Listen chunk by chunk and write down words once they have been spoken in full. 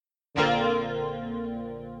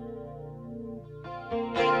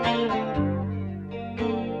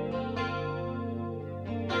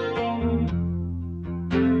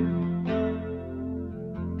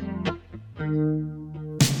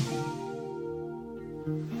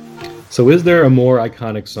So, is there a more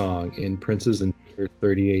iconic song in Prince's entire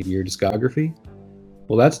 38-year discography?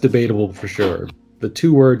 Well, that's debatable for sure. The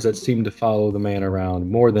two words that seem to follow the man around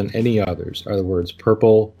more than any others are the words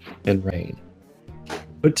purple and rain.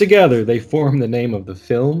 Put together, they form the name of the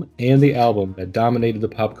film and the album that dominated the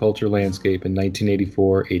pop culture landscape in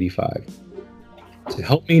 1984-85. To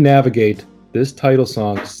help me navigate this title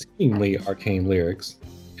song's seemingly arcane lyrics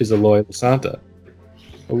is Eloy Lasanta.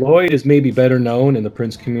 Eloy is maybe better known in the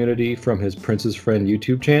Prince community from his Prince's Friend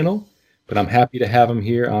YouTube channel, but I'm happy to have him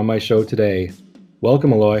here on my show today.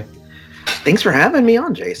 Welcome, Eloy. Thanks for having me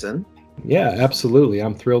on, Jason. Yeah, absolutely.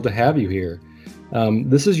 I'm thrilled to have you here.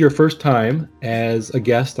 This is your first time as a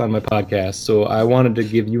guest on my podcast, so I wanted to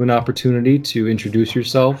give you an opportunity to introduce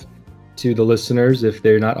yourself to the listeners if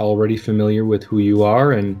they're not already familiar with who you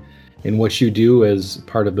are and what you do as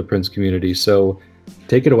part of the Prince community. So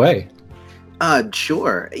take it away.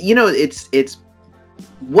 Sure. You know, it's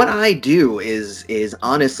what I do is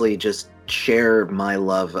honestly just share my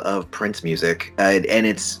love of Prince music, and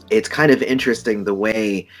it's kind of interesting the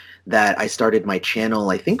way that I started my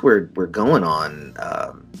channel. I think we're going on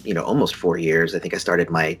almost 4 years. I think I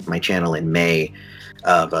started my channel in May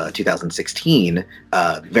of 2016,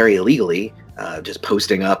 very illegally, just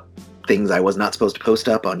posting up things I was not supposed to post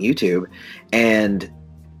up on YouTube. And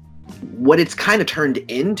what it's kind of turned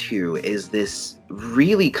into is this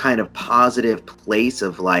really kind of positive place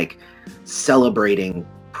of like celebrating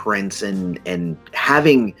Prince and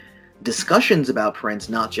having discussions about Prince,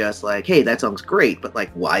 not just like, hey, that song's great, but like,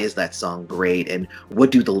 why is that song great? And what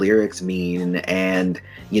do the lyrics mean? And,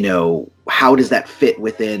 how does that fit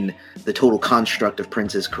within the total construct of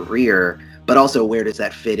Prince's career? But also, where does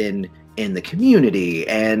that fit in the community?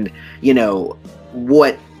 And,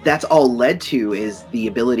 what that's all led to is the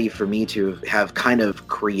ability for me to have kind of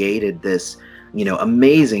created this,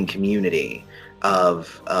 amazing community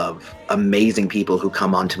of amazing people who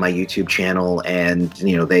come onto my YouTube channel, and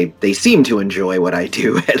they seem to enjoy what I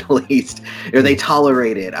do, at least, or they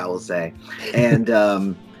tolerate it, I will say. And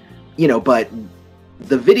but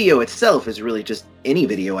the video itself is really just any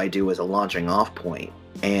video I do as a launching off point.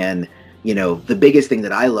 And the biggest thing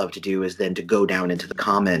that I love to do is then to go down into the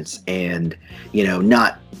comments and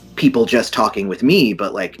not people just talking with me,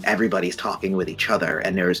 but like everybody's talking with each other,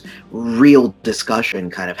 and there's real discussion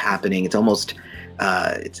kind of happening. It's almost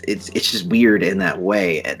it's just weird in that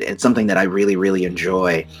way. It's something that I really, really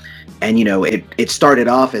enjoy. And it started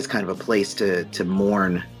off as kind of a place to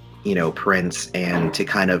mourn Prince, and to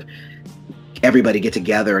kind of everybody get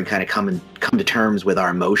together and kind of come to terms with our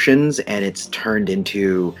emotions, and it's turned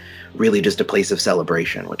into really just a place of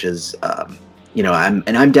celebration, which is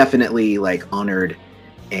I'm definitely like honored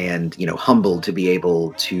and humbled to be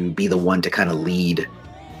able to be the one to kind of lead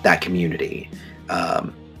that community,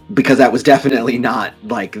 because that was definitely not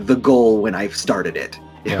like the goal when I started it.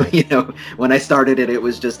 Yeah. When I started it, it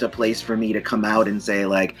was just a place for me to come out and say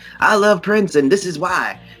like, I love Prince and this is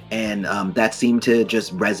why. And that seemed to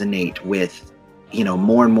just resonate with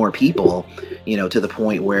more and more people, to the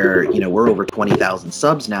point where we're over 20,000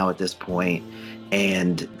 subs now at this point,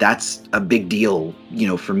 and that's a big deal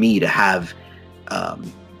for me to have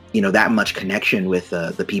that much connection with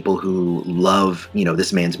the people who love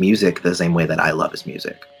this man's music the same way that I love his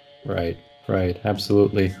music. Right,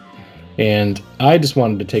 absolutely. And I just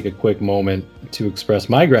wanted to take a quick moment to express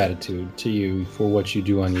my gratitude to you for what you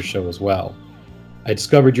do on your show as well. I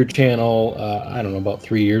discovered your channel, I don't know, about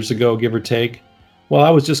 3 years ago, give or take. Well, I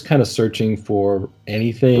was just kind of searching for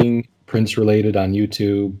anything Prince related on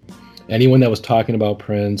YouTube, anyone that was talking about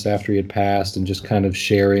Prince after he had passed, and just kind of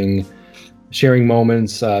sharing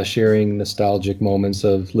moments, sharing nostalgic moments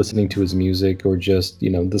of listening to his music, or just,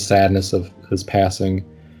 the sadness of his passing.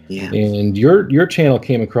 Yeah. And your channel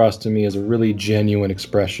came across to me as a really genuine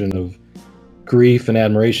expression of grief and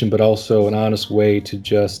admiration, but also an honest way to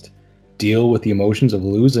just deal with the emotions of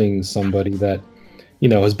losing somebody that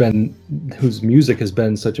whose music has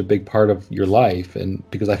been such a big part of your life. And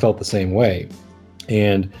because I felt the same way,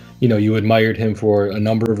 and you admired him for a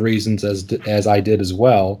number of reasons, as I did as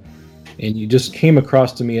well. And you just came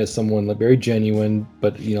across to me as someone like very genuine,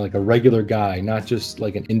 but like a regular guy, not just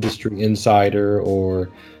like an industry insider or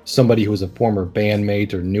somebody who was a former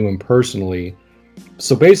bandmate or knew him personally.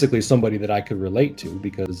 So basically somebody that I could relate to,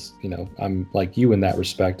 because I'm like you in that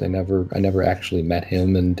respect. I never actually met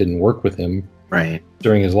him and didn't work with him right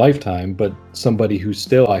during his lifetime, but somebody who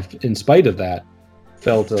still, in spite of that,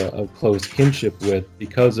 felt a close kinship with,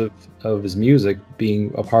 because of his music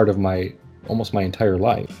being a part of almost my entire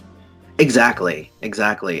life. Exactly.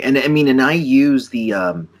 And I mean, and I use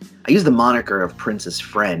the moniker of Prince's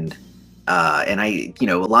friend And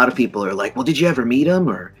a lot of people are like, well, did you ever meet him,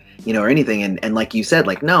 or or anything? And like you said,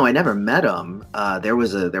 like, no, I never met him. There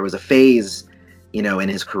was a phase, in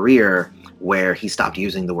his career where he stopped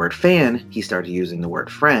using the word fan, he started using the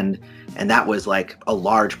word friend, and that was like a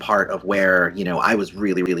large part of where I was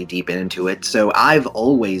really, really deep into it. So I've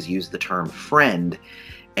always used the term friend,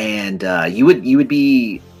 and you would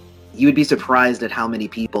be surprised at how many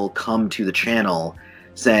people come to the channel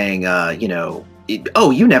saying, oh,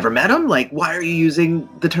 you never met him? Like, why are you using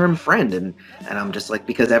the term friend? And I'm just like,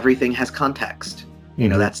 because everything has context.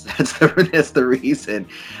 Mhm. That's the reason.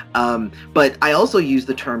 But I also use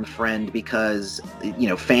the term friend because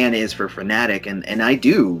fan is for fanatic, and I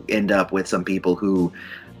do end up with some people who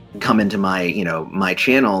come into my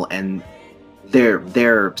channel, and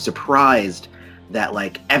they're surprised that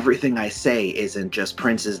like everything I say isn't just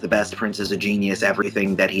Prince is the best, Prince is a genius,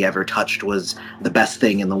 everything that he ever touched was the best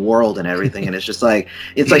thing in the world and everything. And it's just like,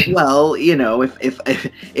 well,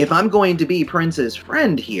 if I'm going to be Prince's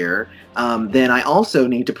friend here, then I also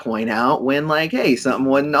need to point out when, like, hey, something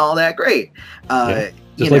wasn't all that great.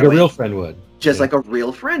 Just like a real friend would. Just like a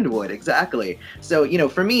real friend would, exactly. So,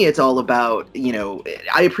 for me, it's all about,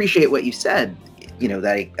 I appreciate what you said,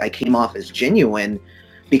 that I came off as genuine,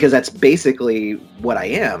 because that's basically what I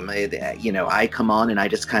am. I come on and I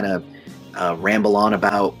just kind of ramble on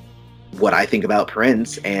about what I think about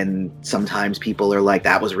Prince, and sometimes people are like,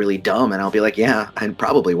 that was really dumb, and I'll be like, yeah, I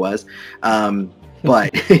probably was.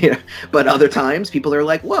 But but other times people are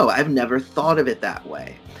like, whoa, I've never thought of it that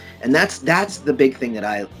way. And that's the big thing that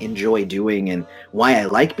I enjoy doing, and why I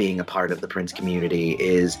like being a part of the Prince community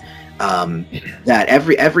is that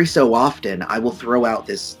every so often I will throw out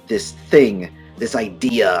this thing, this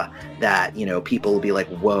idea that people will be like,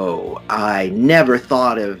 whoa, I never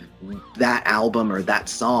thought of that album or that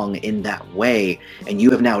song in that way, and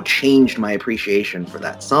you have now changed my appreciation for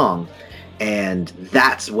that song. And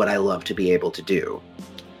that's what I love to be able to do.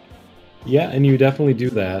 Yeah, and you definitely do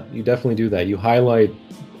that. You highlight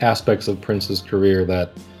aspects of Prince's career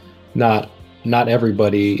that not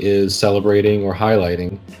everybody is celebrating or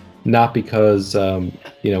highlighting, not because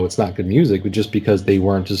it's not good music, but just because they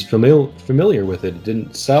weren't just familiar with it. It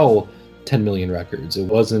didn't sell 10 million records. It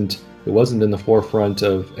wasn't in the forefront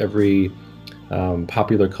of every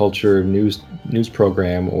popular culture news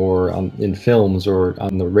program, or in films, or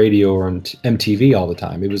on the radio, or on MTV all the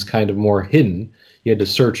time. It was kind of more hidden. You had to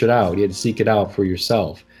search it out. You had to seek it out for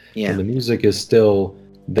yourself. Yeah. And the music is still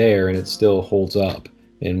there, and it still holds up.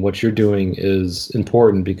 And what you're doing is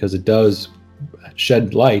important because it does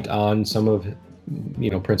shed light on some of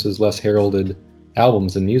Prince's less heralded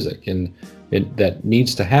albums and music, and that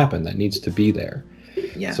needs to happen. That needs to be there.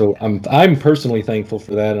 Yeah. So I'm personally thankful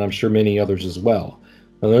for that, and I'm sure many others as well.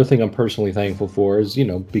 Another thing I'm personally thankful for is,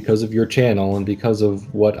 because of your channel and because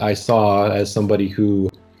of what I saw as somebody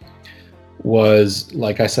who was,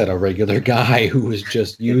 like I said, a regular guy who was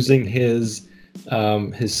just using his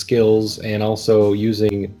skills, and also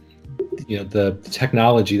using the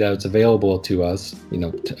technology that's available to us,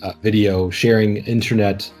 video sharing,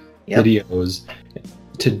 internet Yep. videos,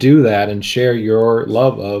 to do that and share your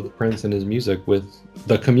love of Prince and his music with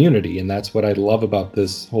the community. And that's what I love about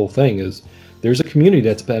this whole thing, is there's a community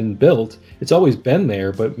that's been built. It's always been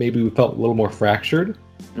there, but maybe we felt a little more fractured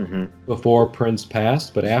before Prince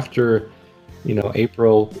passed. But after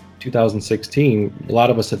April 2016, a lot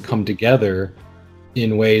of us have come together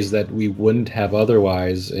in ways that we wouldn't have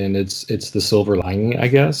otherwise, and it's the silver lining, I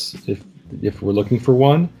guess, if we're looking for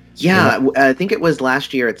one. Yeah, I think it was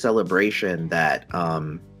last year at Celebration that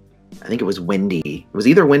I think it was Wendy. It was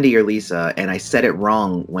either Wendy or Lisa, and I said it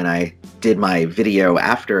wrong when I did my video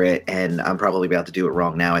after it, and I'm probably about to do it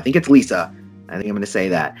wrong now. I think it's Lisa. I think I'm going to say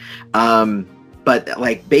that. But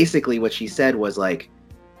like, basically what she said was like,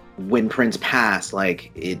 when Prince passed,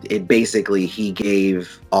 like it basically, he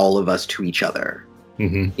gave all of us to each other.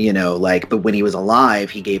 But when he was alive,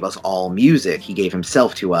 he gave us all music. He gave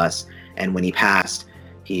himself to us, and when he passed,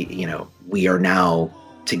 we are now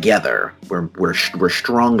together. We're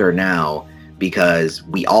stronger now because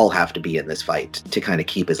we all have to be in this fight to kind of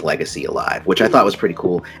keep his legacy alive, which I thought was pretty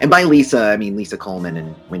cool. And by Lisa, I mean Lisa Coleman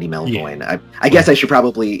and Wendy Melvoin. Yeah. I guess I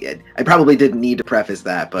probably didn't need to preface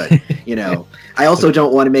that, but I also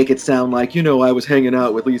don't want to make it sound like I was hanging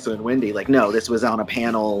out with Lisa and Wendy. Like, no, this was on a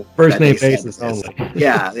panel, first name basis only.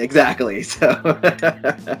 Yeah, exactly.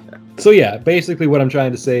 So yeah, basically what I'm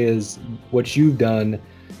trying to say is what you've done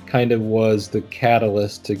kind of was the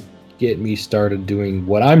catalyst to get me started doing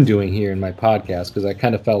what I'm doing here in my podcast, because I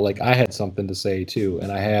kind of felt like I had something to say too,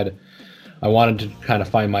 and I had I wanted to kind of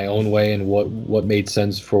find my own way and what made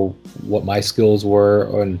sense for what my skills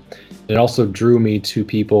were, and it also drew me to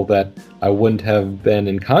people that I wouldn't have been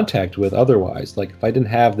in contact with otherwise. Like if I didn't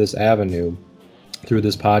have this avenue through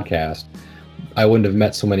this podcast, I wouldn't have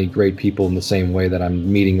met so many great people in the same way that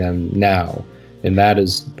I'm meeting them now. And that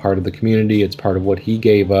is part of the community. It's part of what he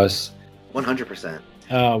gave us. 100%.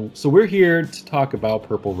 So we're here to talk about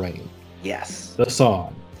Purple Rain. Yes. The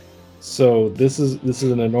song. So this is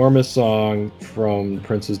an enormous song from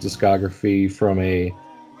Prince's discography, from a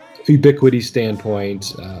ubiquity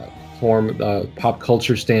standpoint, pop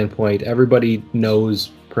culture standpoint. Everybody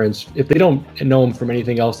knows Prince. If they don't know him from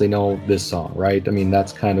anything else, they know this song, right? I mean,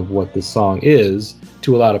 that's kind of what this song is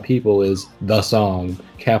to a lot of people, is the song,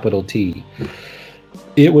 capital T.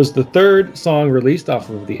 It was the third song released off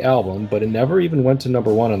of the album, but it never even went to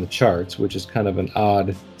number one on the charts, which is kind of an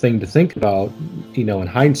odd thing to think about, in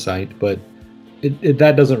hindsight. But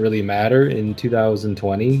that doesn't really matter in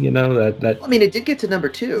 2020. That. I mean, it did get to number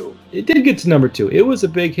 2. It did get to number 2. It was a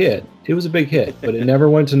big hit. But it never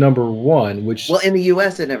went to number 1. Which, well, in the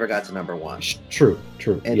U.S. it never got to number 1. True.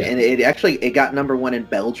 And, yeah. and it got number 1 in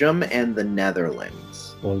Belgium and the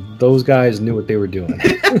Netherlands. Well, those guys knew what they were doing.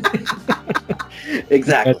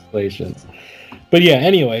 Exactly. Congratulations. But yeah,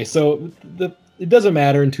 anyway, so it doesn't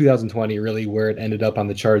matter in 2020 really where it ended up on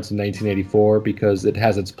the charts in 1984, because it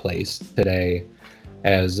has its place today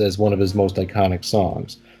as one of his most iconic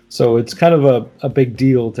songs. So it's kind of a big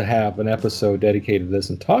deal to have an episode dedicated to this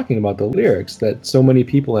and talking about the lyrics that so many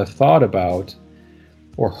people have thought about,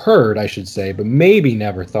 or heard, I should say, but maybe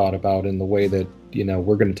never thought about in the way that,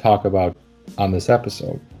 we're going to talk about on this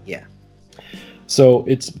episode. Yeah. So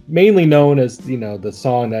it's mainly known as, the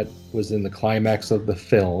song that was in the climax of the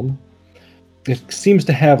film. It seems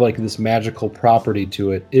to have like this magical property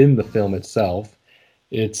to it in the film itself.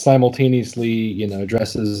 It simultaneously,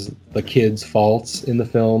 addresses the kid's faults in the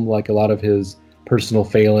film, like a lot of his personal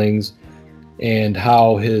failings, and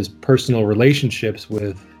how his personal relationships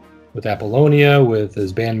with Apollonia, with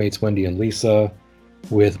his bandmates Wendy and Lisa,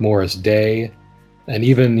 with Morris Day, and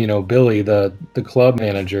even, Billy, the club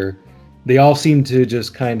manager, they all seem to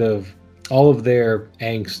just kind of, all of their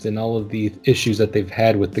angst and all of the issues that they've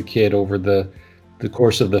had with the kid over the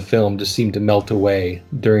course of the film just seem to melt away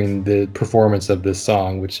during the performance of this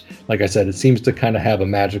song, which, like I said, it seems to kind of have a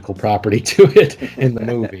magical property to it in the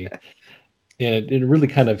movie. And it really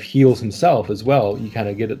kind of heals himself as well. You kind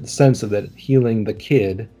of get the sense of that healing the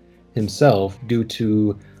kid himself due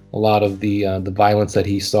to a lot of the violence that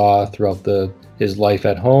he saw throughout his life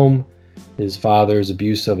at home, his father's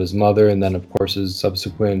abuse of his mother, and then, of course, his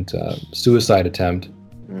subsequent suicide attempt.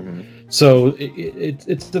 Mm-hmm. So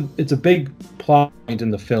it's a big plot point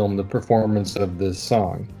in the film, the performance of this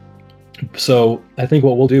song. So I think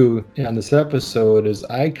what we'll do on this episode is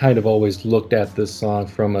I kind of always looked at this song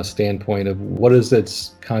from a standpoint of what is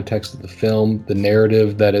its context of the film, the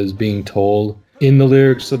narrative that is being told in the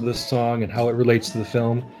lyrics of this song, and how it relates to the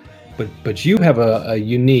film. But you have a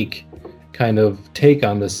unique kind of take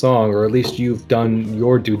on this song, or at least you've done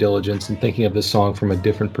your due diligence in thinking of this song from a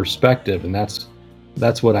different perspective, and that's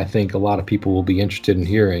what I think a lot of people will be interested in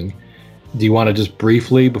hearing. Do you want to just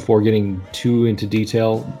briefly, before getting too into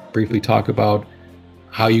detail, briefly talk about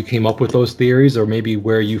how you came up with those theories, or maybe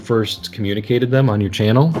where you first communicated them on your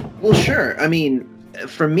channel? Well, sure. I mean,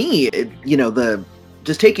 for me,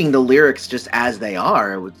 just taking the lyrics just as they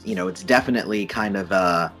are, it's definitely kind of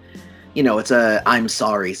it's a I'm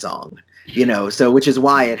sorry song. So which is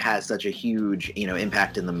why it has such a huge,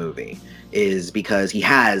 impact in the movie, is because he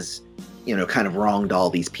has, kind of wronged all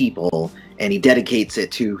these people, and he dedicates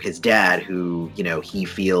it to his dad, who, he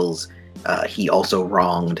feels he also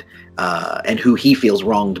wronged, and who he feels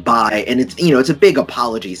wronged by. And it's a big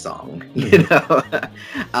apology song,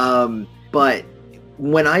 but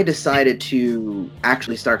when I decided to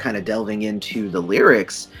actually start kind of delving into the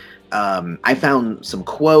lyrics, I found some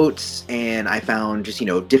quotes, and I found just,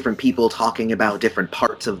 different people talking about different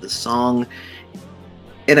parts of the song.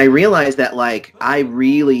 And I realized that, I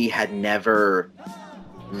really had never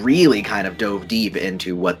really kind of dove deep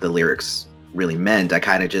into what the lyrics really meant. I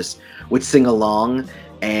kind of just would sing along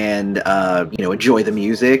and, enjoy the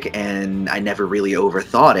music, and I never really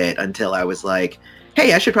overthought it until I was like,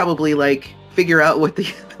 hey, I should probably, figure out what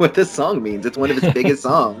this song means. It's one of his biggest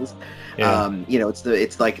songs. Yeah. It's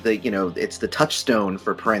the touchstone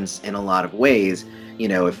for Prince in a lot of ways.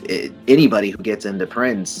 If anybody who gets into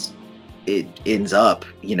Prince, it ends up,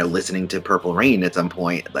 listening to Purple Rain at some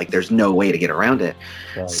point. There's no way to get around it.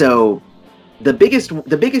 Right. So the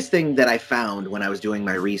biggest thing that I found when I was doing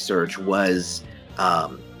my research was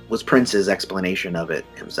Prince's explanation of it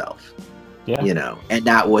himself. Yeah. And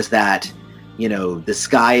that was that the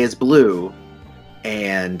sky is blue,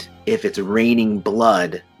 and if it's raining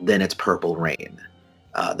blood, then it's purple rain.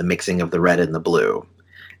 The mixing of the red and the blue.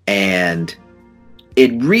 And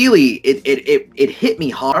it really, it hit me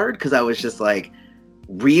hard, because I was just like,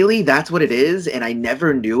 really? That's what it is? And I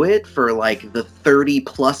never knew it for like the 30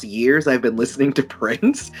 plus years I've been listening to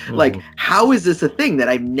Prince. Mm-hmm. Like, how is this a thing that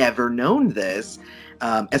I've never known this?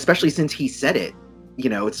 Especially since he said it.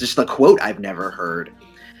 It's just a quote I've never heard.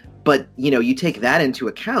 But, you take that into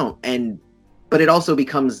account, but it also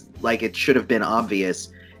becomes like it should have been obvious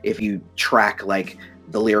if you track like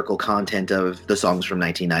the lyrical content of the songs from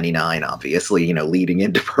 1999, obviously, leading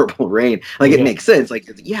into Purple Rain. Like, it makes sense. Like,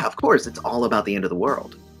 yeah, of course, it's all about the end of the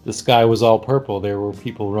world. The sky was all purple. There were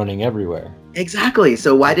people running everywhere. Exactly.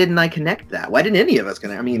 So why didn't I connect that? Why didn't any of us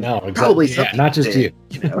connect? I mean, no, exactly. Probably yeah, not just you.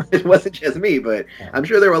 It wasn't just me, but I'm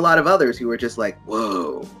sure there were a lot of others who were just like,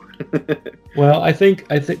 whoa. Well, I think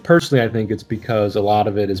personally, I think it's because a lot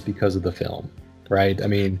of it is because of the film, right? I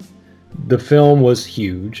mean, the film was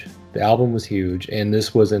huge. The album was huge, and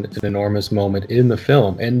this was an enormous moment in the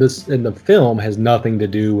film. And the film has nothing to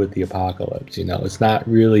do with the apocalypse. It's not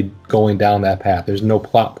really going down that path. There's no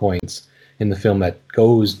plot points in the film that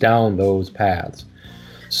goes down those paths.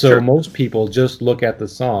 So sure. Most people just look at the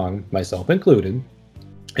song, myself included,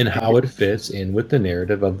 and how it fits in with the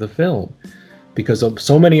narrative of the film. Because of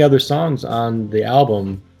so many other songs on the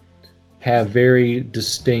album have very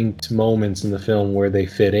distinct moments in the film where they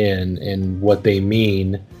fit in and what they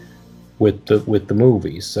mean with the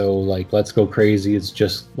movie. So like Let's Go Crazy, it's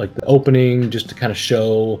just like the opening, just to kind of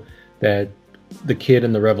show that the Kid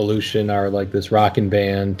and the Revolution are like this rockin'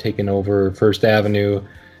 band taking over First Avenue.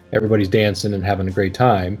 Everybody's dancing and having a great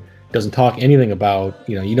time. Doesn't talk anything about,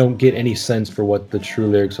 you don't get any sense for what the true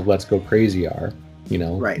lyrics of Let's Go Crazy are,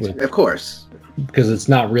 Right, of course. Because it's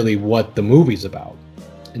not really what the movie's about.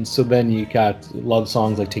 And so then you got love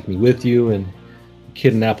songs like Take Me With You, and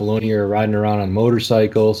Kid and Apollonia are riding around on a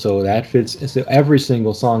motorcycle, so that fits. So every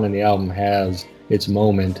single song on the album has its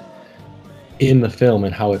moment in the film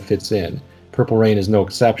and how it fits in. Purple Rain is no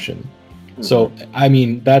exception. Mm-hmm. So, I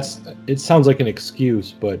mean, it sounds like an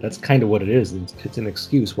excuse, but that's kind of what it is. It's an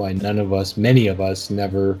excuse why many of us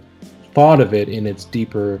never thought of it in its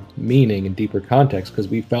deeper meaning and deeper context, because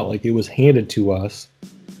we felt like it was handed to us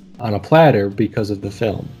on a platter because of the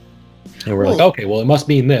film. And we're like, okay, well, it must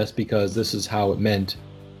mean this because this is how it meant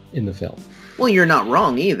in the film. Well, you're not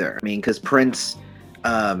wrong either. I mean, because Prince,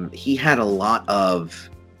 he had a lot of,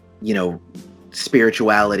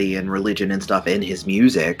 spirituality and religion and stuff in his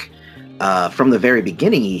music. From the very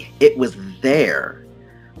beginning, it was there,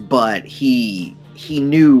 but he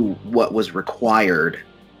knew what was required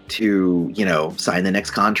to, sign the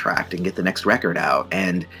next contract and get the next record out.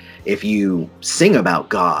 And if you sing about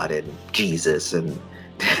God and Jesus and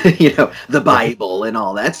the Bible and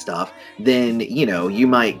all that stuff, then you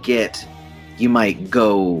might get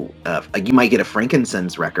a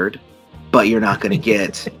frankincense record, but you're not going to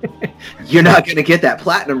get that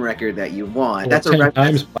platinum record that you want. Well, that's 10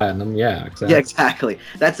 times platinum. Yeah, exactly. Yeah, exactly.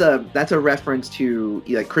 That's a reference to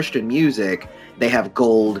like Christian music. They have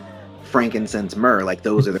gold, frankincense, myrrh. Like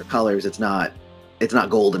those are their colors. It's not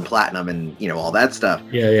gold and platinum and all that stuff.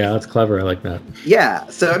 Yeah, that's clever. I like that. Yeah,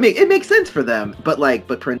 so I mean, it makes sense for them, but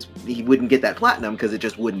Prince, he wouldn't get that platinum because it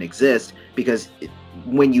just wouldn't exist. Because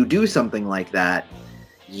when you do something like that,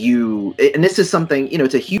 and this is something,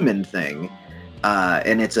 it's a human thing,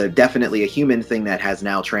 and it's definitely a human thing that has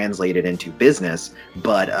now translated into business.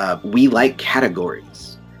 But we like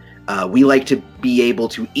categories. We like to be able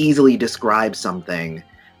to easily describe something,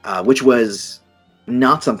 which was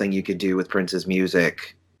not something you could do with Prince's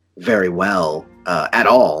music very well at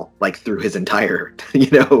all, like through his entire,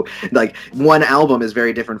 like one album is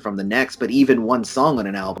very different from the next, but even one song on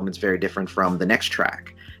an album is very different from the next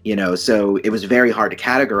track, so it was very hard to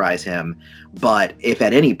categorize him. But if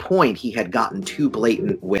at any point he had gotten too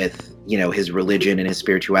blatant with, his religion and his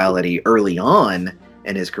spirituality early on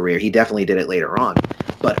in his career, he definitely did it later on.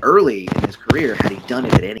 But early in his career, had he done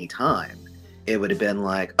it at any time, it would have been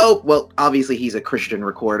like, oh, well, obviously he's a Christian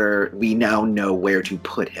recorder. We now know where to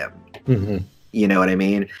put him. Mm-hmm. You know what I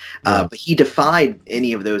mean? Yeah. But he defied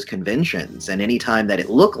any of those conventions. And any time that it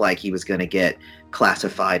looked like he was going to get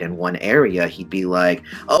classified in one area, he'd be like,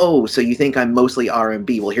 oh, so you think I'm mostly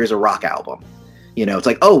R&B? Well, here's a rock album. It's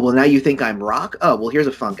like, oh, well, now you think I'm rock? Oh, well, here's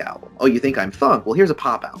a funk album. Oh, you think I'm funk? Well, here's a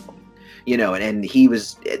pop album. And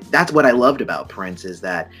that's what I loved about Prince, is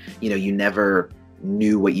that, you never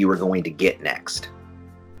knew what you were going to get next.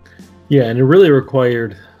 Yeah, and it really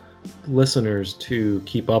required listeners to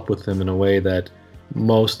keep up with him in a way that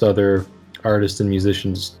most other artists and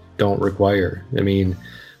musicians don't require. I mean,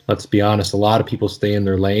 let's be honest, a lot of people stay in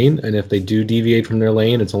their lane, and if they do deviate from their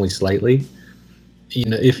lane, it's only slightly. You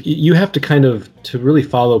know, if you have to kind of to really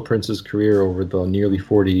follow Prince's career over the nearly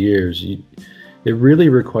 40 years, it really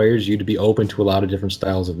requires you to be open to a lot of different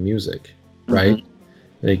styles of music, right?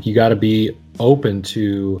 Mm-hmm. Like you got to be open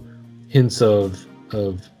to hints of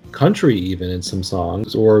country even in some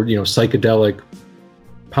songs, or psychedelic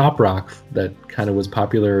pop rock that kind of was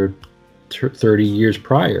popular 30 years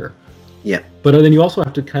prior. Yeah. But then you also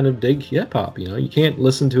have to kind of dig hip hop. You can't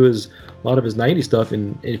listen to a lot of his 90s stuff,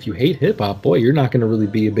 and if you hate hip hop, boy, you're not going to really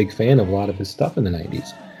be a big fan of a lot of his stuff in the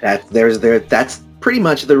 90s. That's pretty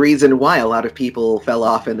much the reason why a lot of people fell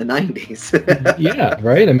off in the 90s. Yeah,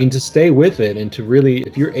 right? I mean, to stay with it and to really,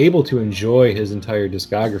 if you're able to enjoy his entire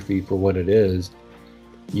discography for what it is,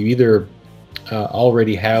 you either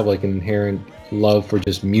already have like an inherent love for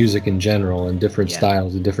just music in general and different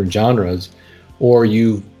styles and different genres, or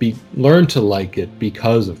you've learned to like it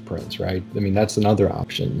because of Prince, right? I mean, that's another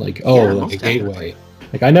option. Like, like a gateway.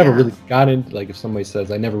 Like, I never really got into, like, if somebody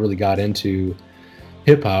says I never really got into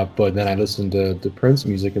hip hop, but then I listened to Prince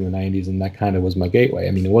music in the 90s, and that kind of was my gateway.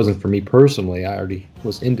 I mean, it wasn't for me personally. I already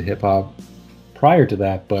was into hip hop prior to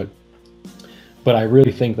that, but I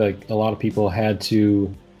really think like a lot of people had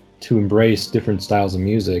to embrace different styles of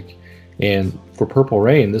music. And for Purple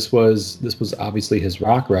Rain, this was obviously his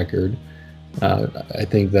rock record. I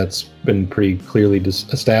think that's been pretty clearly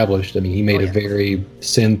established. I mean, he made a very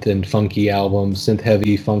synth and funky album,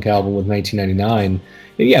 synth-heavy funk album with 1999.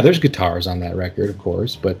 And yeah, there's guitars on that record, of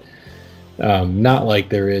course, but not like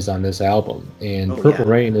there is on this album. And Purple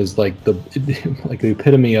Rain is like the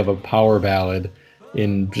epitome of a power ballad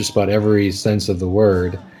in just about every sense of the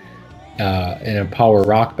word, and a power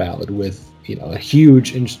rock ballad with a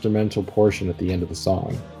huge instrumental portion at the end of the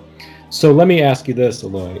song. So let me ask you this,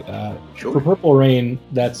 Eloy. Sure. For Purple Rain,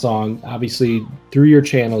 that song, obviously through your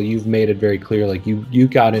channel, you've made it very clear, like you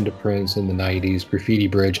got into Prince in the 90s, Graffiti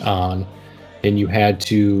Bridge on, and you had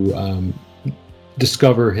to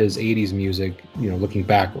discover his 80s music, looking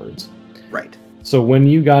backwards. Right. So when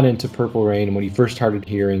you got into Purple Rain, and when you first started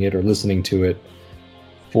hearing it or listening to it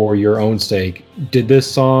for your own sake, did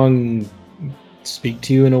this song speak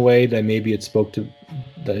to you in a way that maybe it spoke to,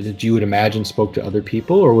 that you would imagine spoke to other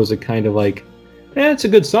people, or was it kind of like, it's a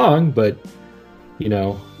good song, but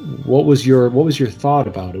what was your thought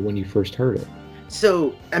about it when you first heard it?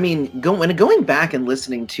 So, I mean, going back and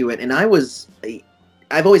listening to it, and I've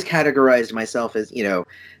always categorized myself as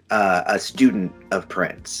a student of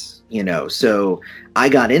Prince. So I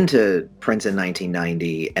got into Prince in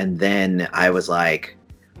 1990, and then I was like,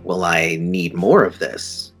 well, I need more of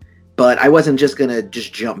this. But I wasn't just gonna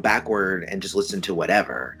jump backward and just listen to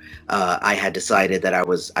whatever. I had decided that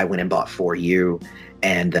I went and bought For You,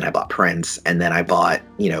 and then I bought Prince, and then I bought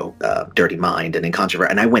Dirty Mind and Incontrovertible,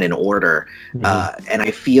 and I went in order. Mm-hmm. And I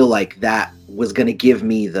feel like that was gonna give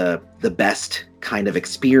me the best kind of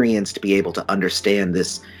experience to be able to understand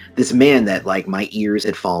this man that like my ears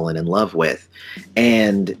had fallen in love with.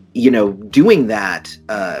 And doing that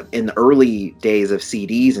in the early days of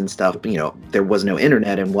CDs and stuff, there was no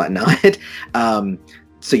internet and whatnot.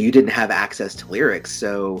 So you didn't have access to lyrics,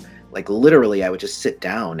 so like literally I would just sit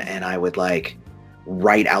down and I would like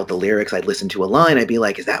write out the lyrics. I'd listen to a line, I'd be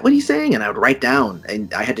like, is that what he's saying? And I would write down,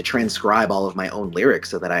 and I had to transcribe all of my own lyrics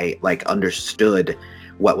so that I like understood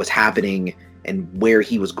what was happening and where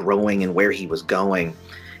he was growing and where he was going.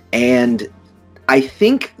 And I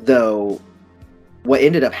think, though, what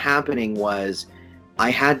ended up happening was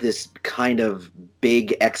I had this kind of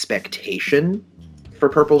big expectation for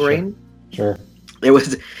Purple Rain. Sure. It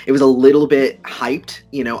was a little bit hyped,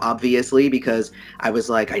 obviously, because I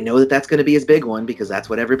was like, I know that that's going to be his big one because that's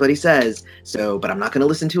what everybody says. So, but I'm not going to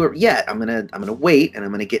listen to it yet. I'm going to wait, and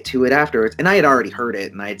I'm going to get to it afterwards. And I had already heard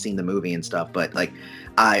it, and I had seen the movie and stuff, but like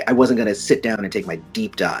I wasn't going to sit down and take my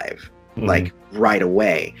deep dive like right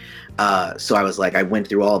away. So I was like, I went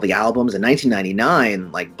through all the albums, and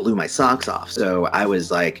 1999 like blew my socks off. So I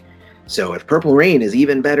was like, so if Purple Rain is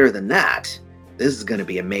even better than that, this is going to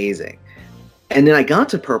be amazing. And then I got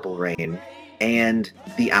to Purple Rain, and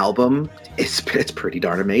the album it's pretty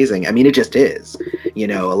darn amazing. I mean, it just is.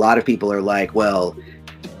 A lot of people are like, well,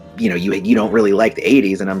 you don't really like the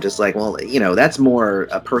 80s, and I'm just like, well, that's more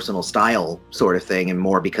a personal style sort of thing, and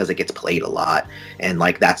more because it gets played a lot, and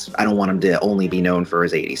like I don't want him to only be known for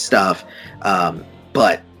his 80s stuff.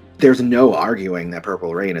 But there's no arguing that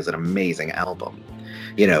Purple Rain is an amazing album.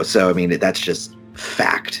 So I mean, that's just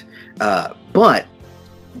fact. But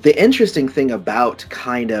the interesting thing about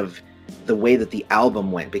kind of the way that the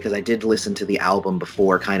album went, because I did listen to the album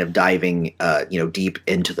before kind of diving deep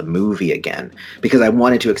into the movie again, because I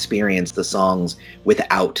wanted to experience the songs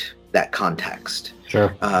without that context.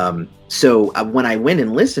 Sure. So when I went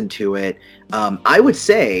and listened to it, I would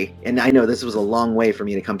say, and I know this was a long way for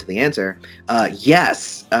me to come to the answer,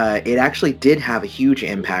 yes, it actually did have a huge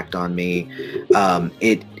impact on me.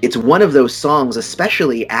 It's one of those songs,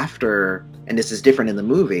 especially after, and this is different in the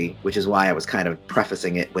movie, which is why I was kind of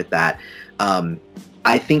prefacing it with that.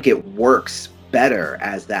 I think it works better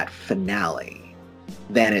as that finale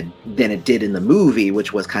than it did in the movie,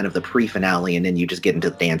 which was kind of the pre-finale, and then you just get into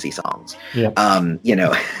the dancey songs. Yeah.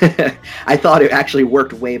 I thought it actually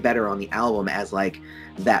worked way better on the album as like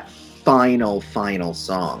that final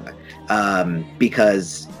song,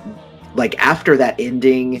 because like after that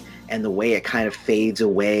ending and the way it kind of fades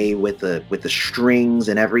away with the strings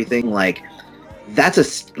and everything, like that's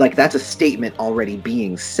a statement already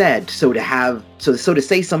being said. So to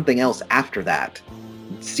say something else after that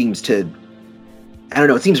seems to, I don't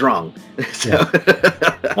know, it seems wrong. So.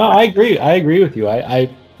 Yeah. No, I agree with you. I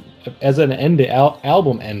as an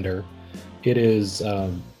album ender, it is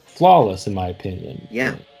flawless in my opinion.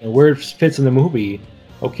 Yeah. And where it fits in the movie,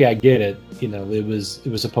 okay, I get it. It was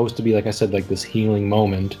supposed to be, like I said, like this healing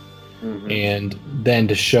moment, and then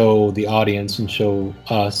to show the audience and show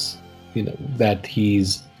us, that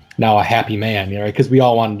he's now a happy man, right? Because we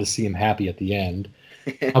all wanted to see him happy at the end.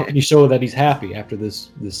 How can you show that he's happy after this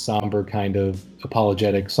somber kind of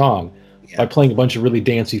apologetic song? Yeah. By playing a bunch of really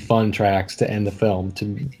dancey fun tracks to end the film,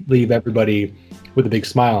 to leave everybody with a big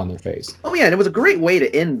smile on their face. Oh yeah, and it was a great way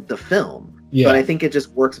to end the film. Yeah. But I think it just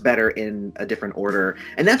works better in a different order.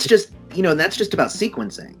 And that's just, that's just about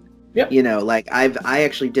sequencing. Yep. Like I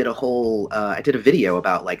actually did a whole I did a video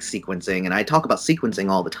about like sequencing, and I talk about sequencing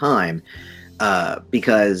all the time.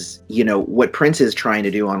 Because what Prince is trying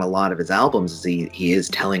to do on a lot of his albums is he is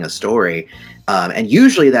telling a story, and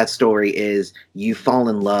usually that story is you fall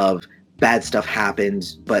in love, bad stuff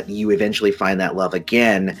happens, but you eventually find that love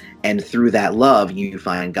again, and through that love you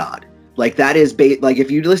find God. Like that is like if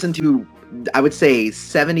you listen to, I would say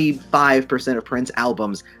 75% of Prince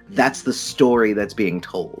albums, that's the story that's being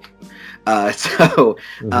told.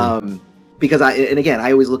 Because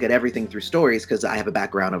I always look at everything through stories, because I have a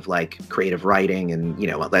background of like creative writing, and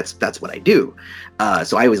that's what I do.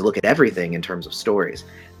 So I always look at everything in terms of stories.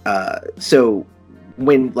 So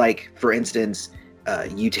when, like, for instance,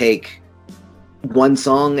 you take one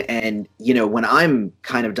song, and when I'm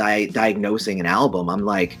kind of diagnosing an album, I'm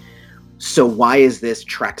like, so why is this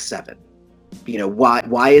track 7?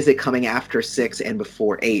 Why is it coming after 6 and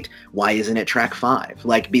before 8? Why isn't it track 5?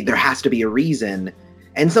 Like, there has to be a reason.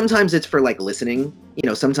 And sometimes it's for like listening,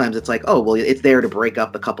 sometimes it's like, oh, well, it's there to break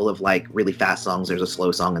up a couple of like really fast songs. There's a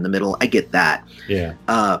slow song in the middle. I get that. Yeah.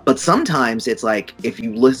 But sometimes it's like, if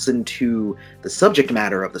you listen to the subject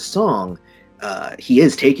matter of the song, he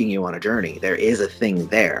is taking you on a journey. There is a thing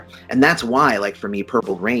there. And that's why, like, for me,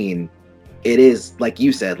 Purple Rain, it is, like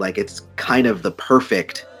you said, like, it's kind of the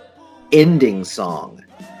perfect ending song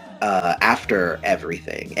after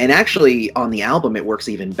everything. And actually on the album it works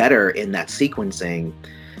even better in that sequencing,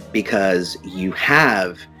 because you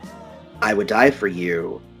have I Would Die For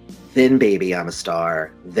You, then Baby I'm a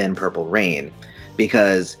Star, then Purple Rain.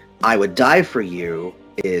 Because I Would Die For You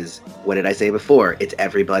is, what did I say before? It's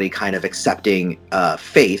everybody kind of accepting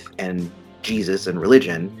faith and Jesus and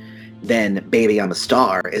religion. Then Baby I'm a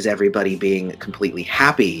Star is everybody being completely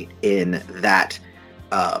happy in that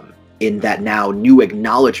now new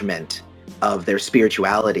acknowledgement of their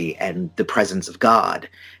spirituality and the presence of God.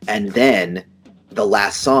 And then the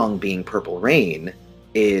last song, being Purple Rain,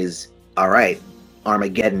 is, all right,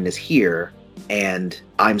 Armageddon is here, and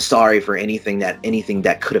I'm sorry for anything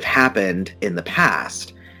that could have happened in the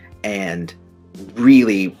past, and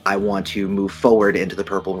really I want to move forward into the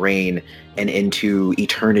Purple Rain and into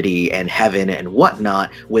eternity and heaven and whatnot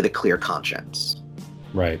with a clear conscience.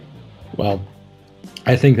 Right. Well,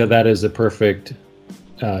 I think that is a perfect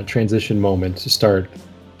transition moment to start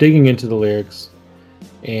digging into the lyrics.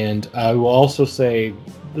 And I will also say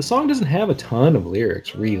the song doesn't have a ton of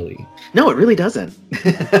lyrics, really. No, it really doesn't.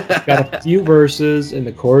 It's got a few verses, and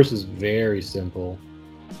the chorus is very simple.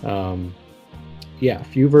 A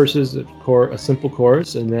few verses, a simple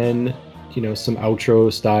chorus, and then some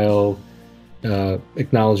outro style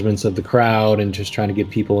acknowledgments of the crowd, and just trying to get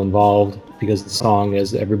people involved, because the song,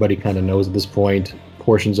 as everybody kind of knows at this point,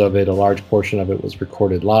 portions of it, a large portion of it was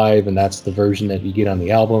recorded live, and that's the version that you get on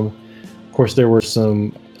the album. Of course, there were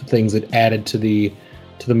some things that added to the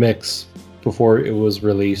mix before it was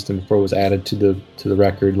released and before it was added to the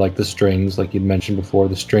record, like the strings, like you'd mentioned before,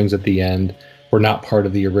 the strings at the end were not part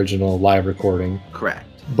of the original live recording. Correct.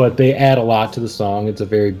 But they add a lot to the song. It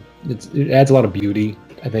adds a lot of beauty,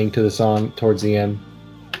 I think, to the song towards the end.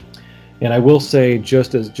 And I will say,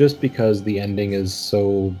 just because the ending is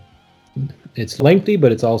so, it's lengthy,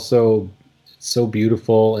 but it's also so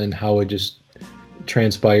beautiful, and how it just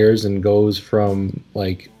transpires and goes from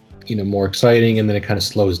like, more exciting, and then it kind of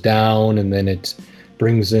slows down, and then it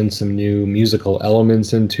brings in some new musical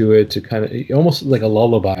elements into it to kind of almost like a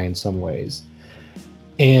lullaby in some ways.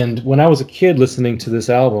 And when I was a kid listening to this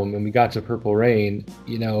album and we got to Purple Rain,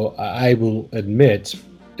 I will admit,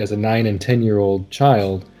 as a 9 and 10-year-old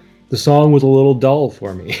child, the song was a little dull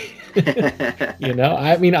for me.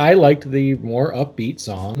 I liked the more upbeat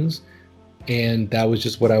songs, and that was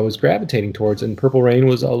just what I was gravitating towards. And Purple Rain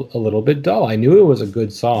was a little bit dull. I knew it was a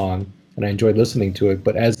good song, and I enjoyed listening to it.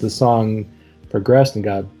 But as the song progressed and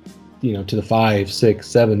got, to the 5, 6,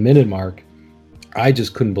 7 minute mark, I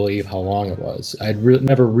just couldn't believe how long it was. I'd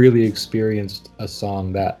never really experienced a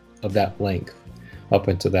song of that length up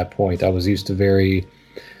until that point. I was used to very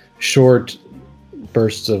short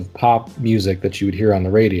bursts of pop music that you would hear on the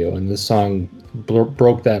radio, and this song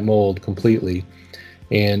broke that mold completely.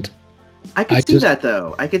 And I could see that,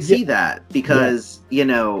 though. I could see that because,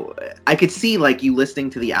 I could see like you listening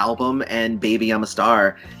to the album and Baby I'm a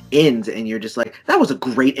Star ends, and you're just like, that was a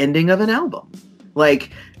great ending of an album.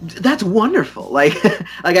 Like, that's wonderful. Like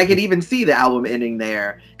I could even see the album ending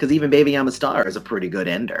there, because even Baby I'm a Star is a pretty good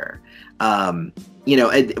ender. When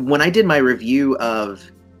I did my review of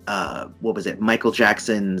what was it, Michael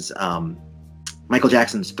Jackson's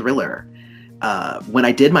Thriller, when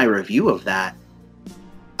I did my review of that,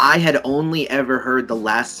 I had only ever heard the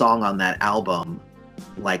last song on that album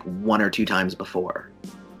like 1 or 2 times before,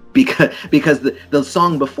 because the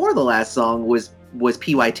song before the last song was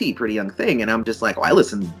PYT, Pretty Young Thing, and I'm just like, I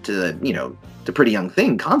listened to Pretty Young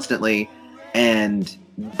Thing constantly,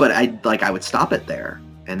 but I would stop it there,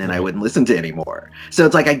 and then I wouldn't listen to it anymore. So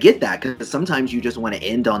it's like, I get that, because sometimes you just want to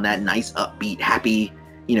end on that nice, upbeat, happy,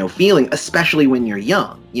 feeling, especially when you're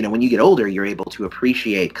young. When you get older, you're able to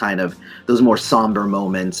appreciate kind of those more somber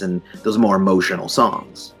moments and those more emotional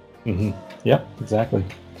songs. Mm-hmm. Yep, exactly.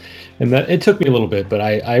 And that it took me a little bit, but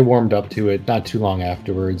I warmed up to it not too long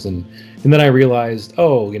afterwards, and then I realized,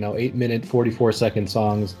 8-minute, 44-second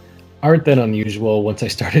songs aren't that unusual. Once I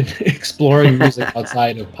started exploring music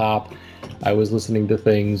outside of pop, I was listening to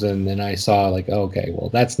things, and then I saw like, okay, well,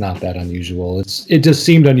 that's not that unusual. It just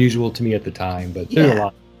seemed unusual to me at the time, but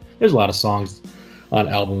there's a lot of songs on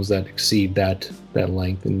albums that exceed that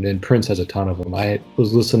length, and Prince has a ton of them. I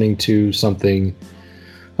was listening to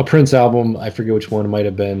a Prince album, I forget which one, it might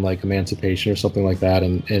have been like Emancipation or something like that,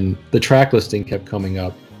 and the track listing kept coming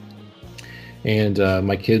up, and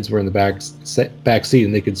my kids were in the back seat,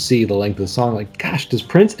 and they could see the length of the song. Like, gosh, does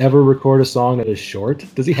Prince ever record a song that is short?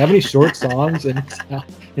 Does he have any short songs in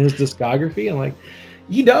his discography? I'm like,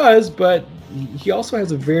 he does, but he also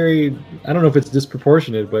has a very, I don't know if it's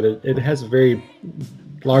disproportionate, but it has a very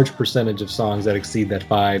large percentage of songs that exceed that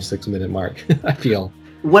 5-6 minute mark. I feel.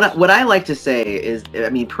 What I like to say is,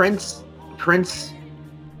 Prince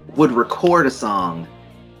would record a song,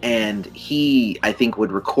 and he, I think,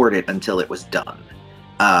 would record it until it was done.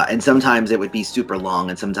 And sometimes it would be super long,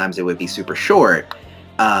 and sometimes it would be super short.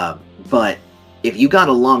 But if you got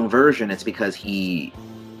a long version, it's because he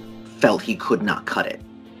felt he could not cut it.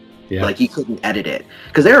 Yeah. Like, he couldn't edit it.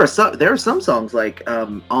 Because there are some songs, like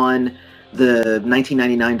on the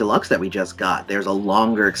 1999 Deluxe that we just got, there's a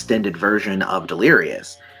longer extended version of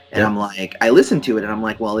Delirious. And I'm like, I listened to it and I'm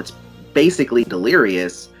like, well, it's basically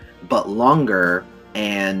Delirious, but longer.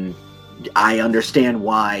 And I understand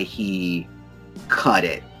why he cut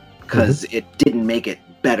it, because it didn't make it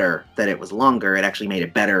better that it was longer. It actually made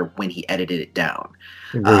it better when he edited it down.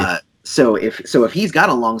 So if he's got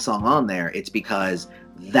a long song on there, it's because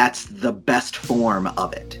that's the best form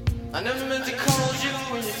of it. I never meant to call you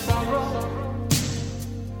when you sorrow.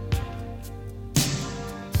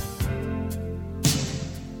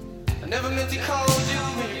 I never meant to call you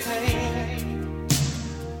when you pain.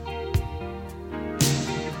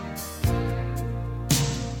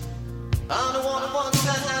 I'm the one who wants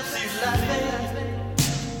to have you laughing.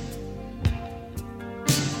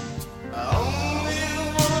 I only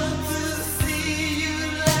want to see you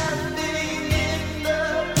laughing in the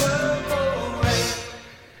purple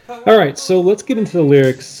rain. All right, so let's get into the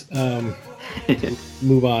lyrics.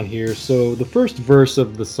 Move on here. So the first verse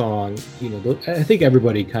of the song, I think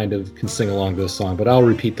everybody kind of can sing along to this song, but I'll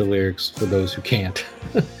repeat the lyrics for those who can't.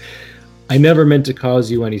 I never meant to cause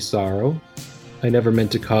you any sorrow. I never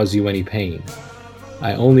meant to cause you any pain.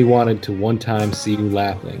 I only wanted to one time see you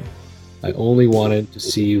laughing. I only wanted to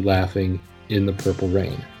see you laughing in the Purple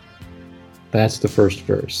Rain. That's the first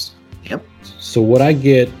verse. Yep. So what I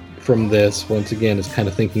get from this, once again, is kind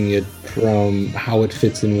of thinking it from how it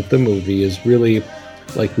fits in with the movie, is really,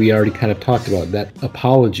 like we already kind of talked about, that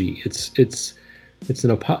apology. It's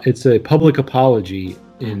a public apology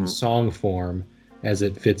in song form as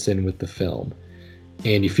it fits in with the film.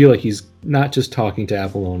 And you feel like he's not just talking to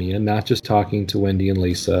Apollonia, not just talking to Wendy and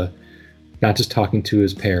Lisa, not just talking to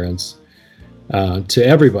his parents, to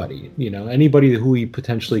everybody, anybody who he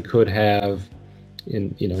potentially could have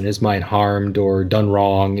in his mind harmed or done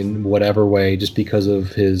wrong in whatever way, just because of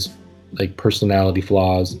his like personality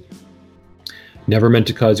flaws. Never meant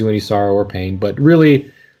to cause you any sorrow or pain, but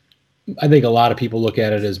really, I think a lot of people look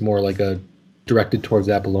at it as more like a directed towards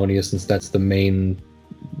Apollonia, since that's the main,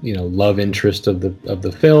 love interest of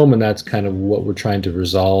the film, and that's kind of what we're trying to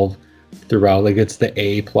resolve throughout. Like, it's the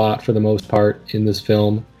A plot for the most part in this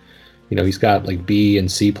film. He's got like B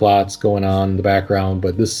and C plots going on in the background,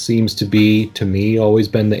 but this seems to be, to me, always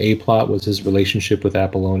been the A plot, was his relationship with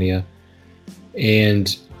Apollonia.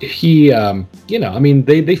 And he,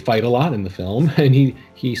 they fight a lot in the film, and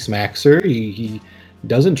he smacks her. He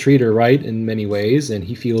doesn't treat her right in many ways, and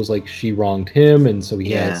he feels like she wronged him, and so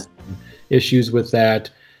he has issues with that.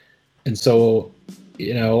 And so,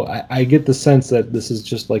 I get the sense that this is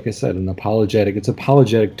just, like I said, it's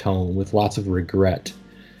apologetic tone with lots of regret.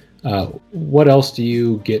 What else do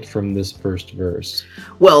you get from this first verse?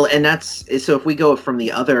 Well, and so if we go from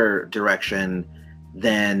the other direction,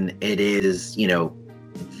 then it is,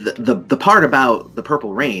 the part about the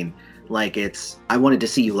Purple Rain, like, it's, I wanted to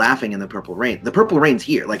see you laughing in the Purple Rain. The Purple Rain's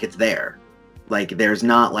here, like, it's there. Like, there's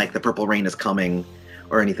not like the Purple Rain is coming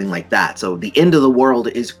or anything like that. So the end of the world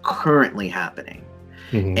is currently happening.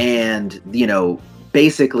 Mm-hmm. And,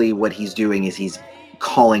 basically what he's doing is he's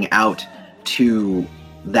calling out to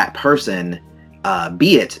that person,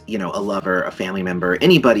 be it, a lover, a family member,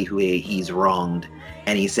 anybody who he's wronged.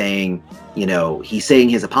 And he's saying,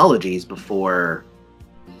 his apologies before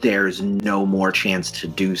there's no more chance to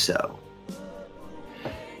do so.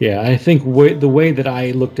 Yeah, I think the way that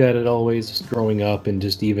I looked at it always growing up, and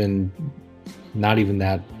just even not even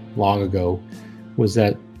that long ago, was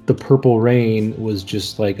that the Purple Rain was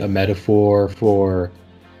just like a metaphor for,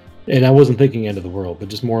 and I wasn't thinking end of the world, but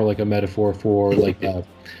just more like a metaphor for like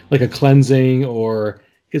a cleansing, or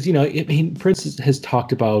because Prince has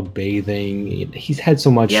talked about bathing. He's had so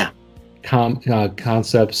much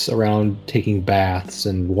concepts around taking baths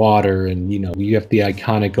and water, and you have the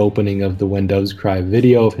iconic opening of the When Doves Cry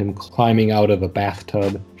video of him climbing out of a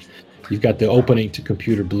bathtub. You've got the opening to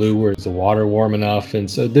Computer Blue, where is the water warm enough, and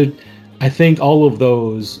so I think all of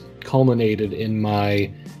those culminated in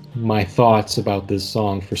my thoughts about this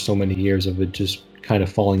song for so many years, of it just kind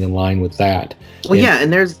of falling in line with that. Well,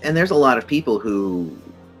 and there's a lot of people who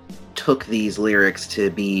took these lyrics to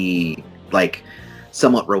be like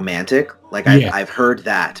somewhat romantic. Like, I've heard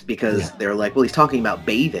that, because they're like, well, he's talking about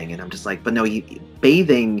bathing, and I'm just like, but no,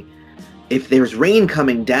 bathing, if there's rain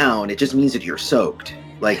coming down, it just means that you're soaked.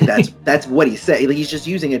 Like, that's what he said. He's just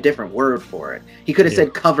using a different word for it. He could have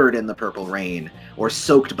said covered in the purple rain or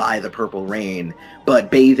soaked by the purple rain,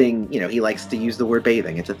 but bathing, he likes to use the word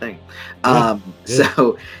bathing. It's a thing.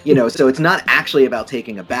 So it's not actually about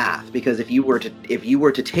taking a bath, because if you were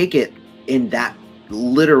to take it in that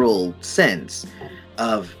literal sense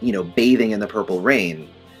of, bathing in the purple rain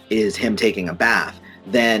is him taking a bath,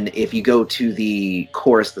 then if you go to the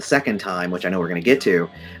chorus the second time, which I know we're going to get to,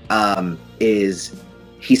 is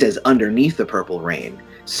he says underneath the purple rain.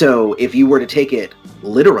 So if you were to take it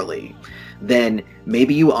literally, then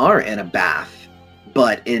maybe you are in a bath,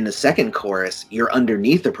 but in the second chorus, you're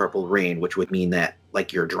underneath the purple rain, which would mean that,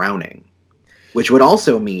 like, you're drowning, which would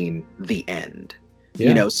also mean the end.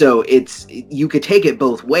 Yeah. So you could take it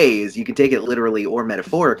both ways. You can take it literally or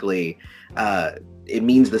metaphorically. It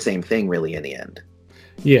means the same thing, really, in the end.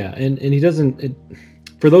 Yeah, and he doesn't...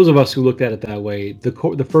 For those of us who looked at it that way,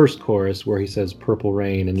 the first chorus where he says purple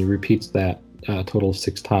rain, and he repeats that a total of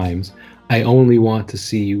 6 times, I only want to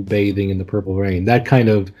see you bathing in the purple rain. That kind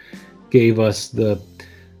of gave us the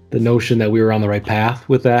notion that we were on the right path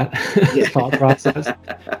with that thought process.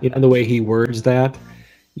 The way he words that,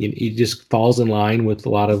 he just falls in line with a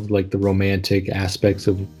lot of like the romantic aspects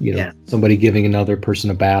of somebody giving another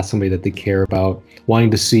person a bath, somebody that they care about,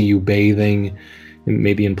 wanting to see you bathing, and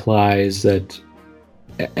maybe implies that.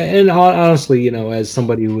 And honestly, as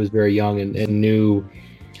somebody who was very young and knew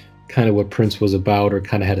kind of what Prince was about, or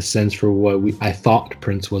kind of had a sense for what I thought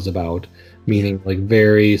Prince was about, meaning like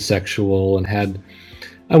very sexual, and had,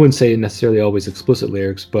 I wouldn't say necessarily always explicit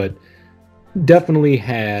lyrics, but definitely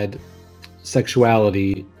had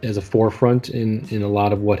sexuality as a forefront in a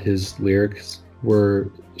lot of what his lyrics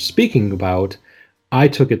were speaking about, I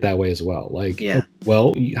took it that way as well. Like, Yeah.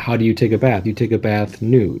 well, how do you take a bath? You take a bath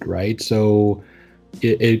nude, right? So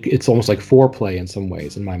it's almost like foreplay in some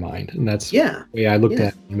ways in my mind, and that's Yeah. the way I looked Yeah.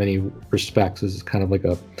 at it in many respects. Is kind of like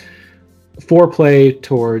a foreplay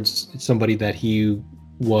towards somebody that he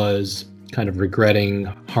was kind of regretting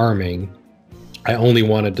harming. I only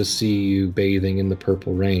wanted to see you bathing in the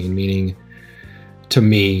purple rain, meaning to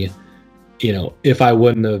me, if I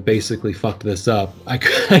wouldn't have basically fucked this up, I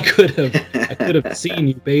could have seen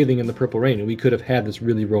you bathing in the purple rain, and we could have had this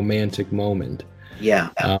really romantic moment. Yeah.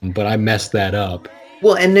 But I messed that up.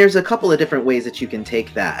 Well, and there's a couple of different ways that you can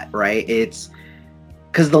take that, right? It's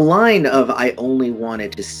because the line of "I only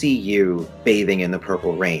wanted to see you bathing in the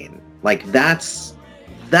purple rain," like that's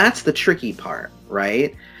the tricky part,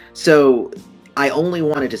 right? So I only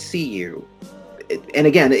wanted to see you. And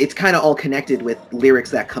again, it's kind of all connected with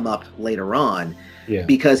lyrics that come up later on,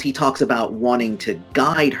 because he talks about wanting to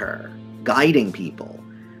guide her, guiding people.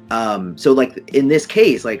 So like in this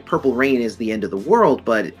case, like purple rain is the end of the world,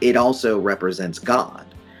 but it also represents God.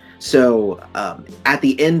 So at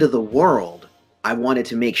the end of the world, I wanted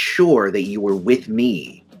to make sure that you were with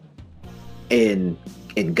me in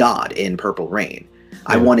God, in purple rain.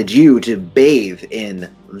 I wanted you to bathe in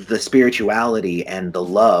the spirituality and the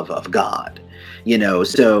love of God.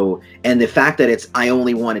 So, and the fact that it's I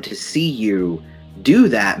only wanted to see you do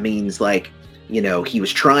that means like, he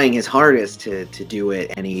was trying his hardest to do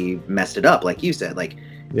it, and he messed it up, like you said. Like,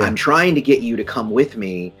 I'm trying to get you to come with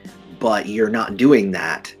me, but you're not doing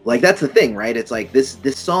that. Like, that's the thing, right? It's like this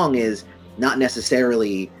song is not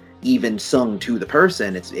necessarily even sung to the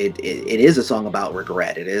person. It is a song about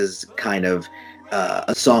regret. It is kind of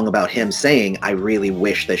a song about him saying, I really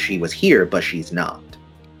wish that she was here, but she's not.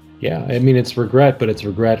 Yeah, I mean, it's regret, but it's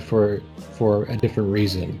regret for a different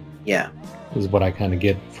reason. Yeah. Is what I kind of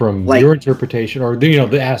get from your interpretation, or the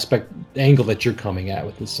angle that you're coming at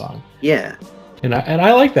with this song. Yeah. And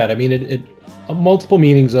I like that. I mean, it multiple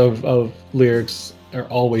meanings of lyrics are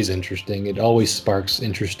always interesting. It always sparks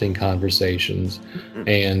interesting conversations. Mm-hmm.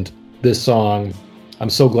 And this song, I'm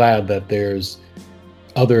so glad that there's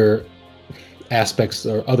other aspects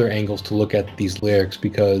or other angles to look at these lyrics,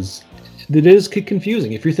 because it is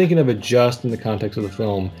confusing. If you're thinking of it just in the context of the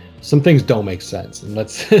film, some things don't make sense. And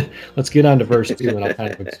let's get on to verse 2, and I'll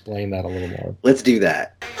kind of explain that a little more. Let's do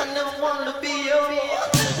that. I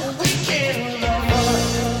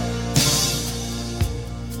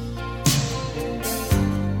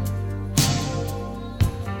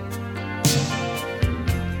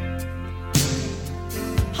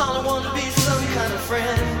want to be some kind of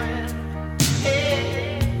friend.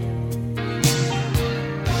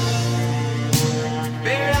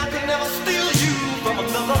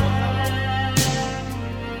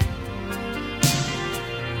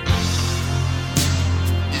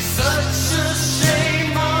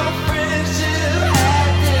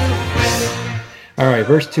 All right,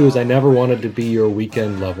 verse 2 is, I never wanted to be your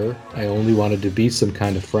weekend lover. I only wanted to be some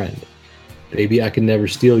kind of friend. Baby, I can never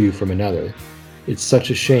steal you from another. It's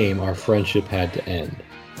such a shame our friendship had to end.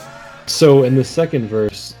 So in the second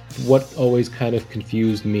verse, what always kind of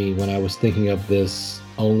confused me when I was thinking of this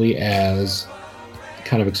only as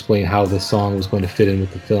kind of explain how the song was going to fit in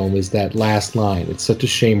with the film is that last line. It's such a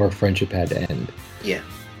shame our friendship had to end. Yeah.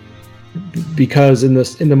 Because in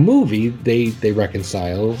the movie they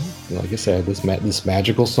reconcile. Like I said, this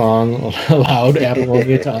magical song allowed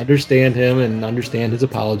Apollonia to understand him and understand his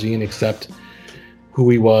apology and accept who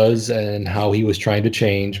he was and how he was trying to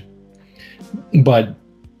change. But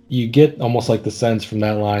you get almost like the sense from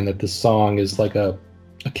that line that this song is like a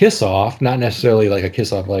kiss off, not necessarily like a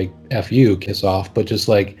kiss off like F you kiss off, but just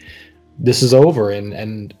like this is over,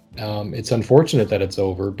 and it's unfortunate that it's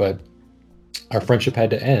over, but our friendship had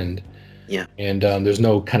to end. Yeah. And there's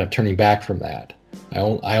no kind of turning back from that.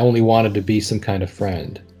 I only wanted to be some kind of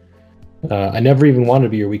friend. I never even wanted to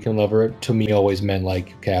be your weekend lover. To me, always meant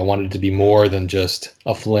like, okay, I wanted it to be more than just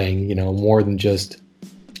a fling, more than just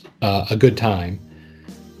a good time.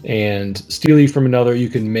 And steal you from another, you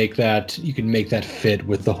can make that fit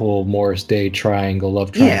with the whole Morris Day triangle,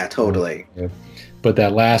 love triangle. Yeah, totally. But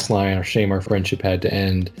that last line, our shame, our friendship had to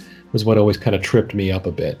end, was what always kind of tripped me up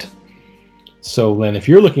a bit. So, Len, if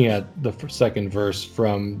you're looking at the second verse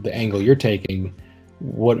from the angle you're taking,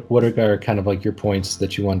 what are kind of like your points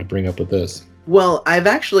that you wanted to bring up with this? Well, I've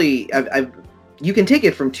you can take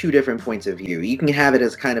it from two different points of view. You can have it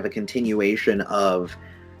as kind of a continuation of,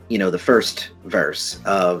 the first verse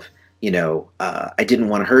of, I didn't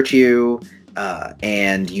want to hurt you.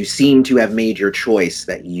 and you seem to have made your choice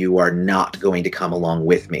that you are not going to come along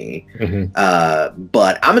with me.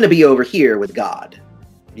 But I'm going to be over here with God.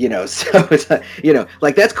 So it's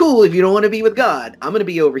like, that's cool if you don't want to be with God. I'm going to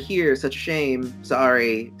be over here. Such a shame.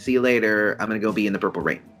 Sorry. See you later. I'm going to go be in the Purple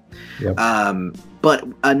Rain. Yep. But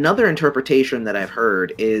another interpretation that I've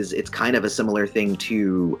heard is it's kind of a similar thing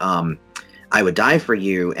to I Would Die For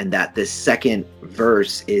You, and that this second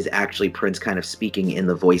verse is actually Prince kind of speaking in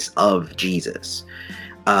the voice of Jesus.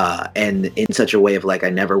 And in such a way of like, I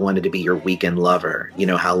never wanted to be your weekend lover. You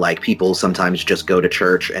know how like people sometimes just go to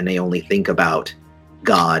church and they only think about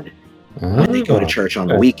God when they go to church on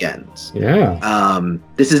the weekends. Yeah.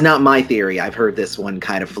 This is not my theory. I've heard this one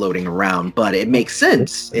kind of floating around, but it makes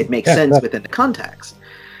sense. It makes sense within the context.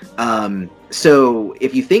 So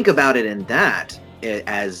if you think about it in that,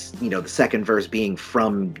 as the second verse being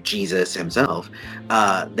from Jesus himself,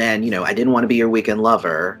 then I didn't want to be your weekend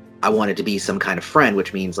lover. I wanted to be some kind of friend,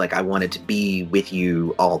 which means like I wanted to be with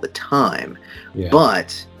you all the time. Yeah.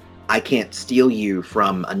 But I can't steal you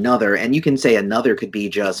from another. And you can say another could be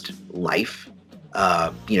just life,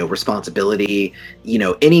 responsibility,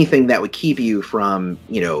 anything that would keep you from,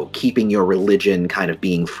 keeping your religion kind of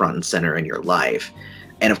being front and center in your life.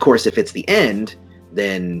 And of course, if it's the end,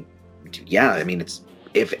 then yeah, I mean, it's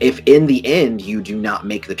if in the end you do not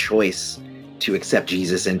make the choice to accept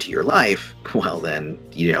Jesus into your life, well then,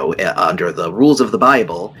 under the rules of the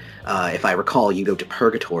Bible, if I recall, you go to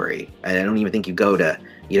purgatory. And I don't even think you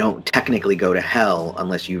don't technically go to hell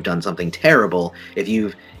unless you've done something terrible. If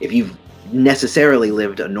you've necessarily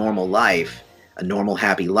lived a normal life, a normal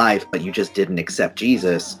happy life, but you just didn't accept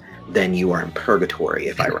Jesus, then you are in purgatory,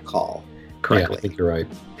 if I recall correctly. Yeah, I think you're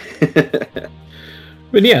right.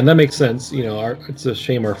 But yeah, and that makes sense. It's a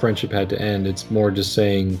shame our friendship had to end. It's more just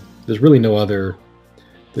saying there's really no other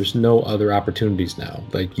opportunities now.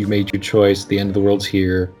 Like, you made your choice, the end of the world's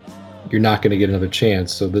here. You're not going to get another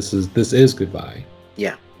chance. So this is goodbye.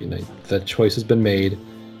 Yeah. That choice has been made.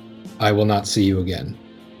 I will not see you again.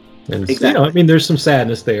 And exactly. There's some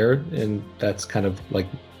sadness there, and that's kind of like,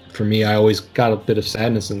 for me, I always got a bit of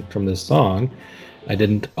sadness from this song. I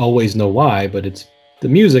didn't always know why, but the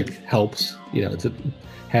music helps. It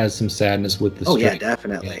has some sadness with the string. Oh yeah,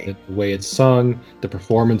 definitely. And the way it's sung, the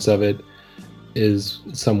performance of it is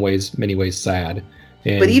in many ways sad.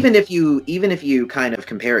 But even if you kind of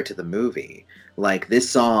compare it to the movie, like this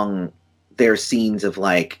song, there's scenes of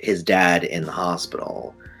like his dad in the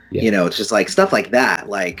hospital. Yeah. It's just like stuff like that.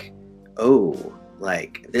 Like, oh,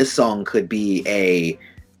 like this song could be a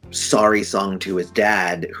sorry song to his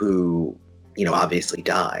dad who, obviously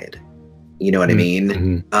died. You know what I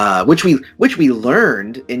mean? Mm-hmm. Which we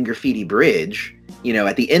learned in Graffiti Bridge.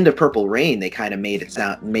 At the end of Purple Rain, they kind of made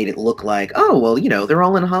it look like, oh, well, they're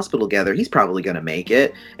all in a hospital together. He's probably going to make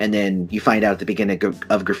it. And then you find out at the beginning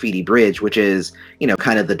of Graffiti Bridge, which is,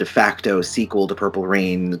 kind of the de facto sequel to Purple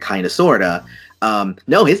Rain, kind of, sort of.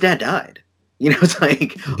 No, his dad died. It's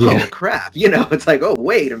like, oh, crap. It's like, oh,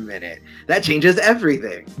 wait a minute. That changes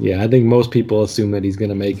everything. Yeah, I think most people assume that he's going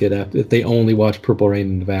to make it if they only watch Purple Rain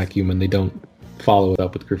in the vacuum and they don't follow it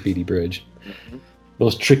up with Graffiti Bridge. Mm-hmm.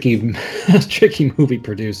 Those tricky movie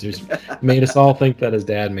producers made us all think that his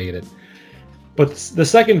dad made it. But the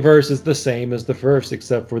second verse is the same as the first,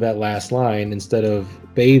 except for that last line. Instead of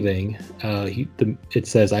bathing, it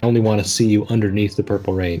says, I only want to see you underneath the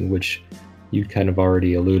purple rain, which you kind of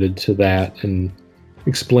already alluded to that and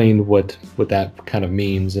explained what that kind of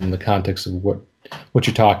means in the context of what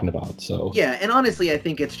you're talking about. So yeah, and honestly, I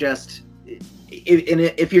think it's just,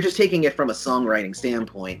 if you're just taking it from a songwriting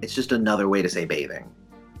standpoint, it's just another way to say bathing.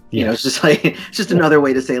 Yeah. It's just another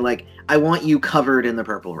way to say, like, I want you covered in the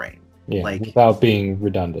purple rain. Yeah, like, without being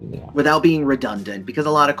redundant. Yeah. Without being redundant, because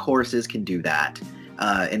a lot of choruses can do that.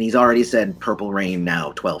 And he's already said Purple Rain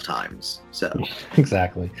now 12 times. So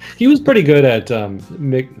exactly. He was pretty good at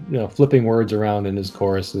flipping words around in his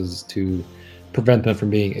choruses to prevent them from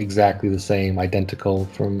being exactly the same, identical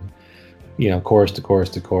from chorus to chorus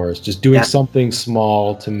to chorus. Just doing something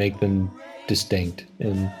small to make them distinct,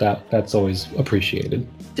 and that's always appreciated.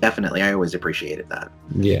 Definitely, I always appreciated that.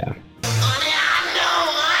 Yeah.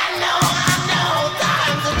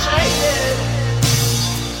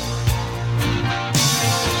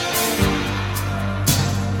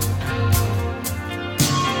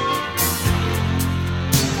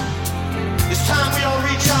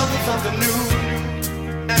 Something new,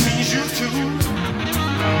 that means you too.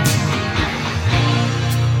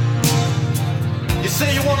 You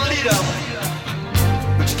say you want a leader,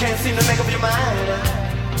 but you can't seem to make up your mind.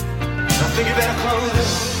 I think you better close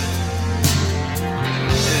it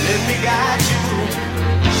and let me guide you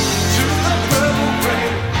to the purple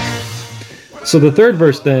rain. So the third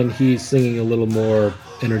verse, then he's singing a little more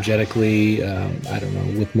energetically. I don't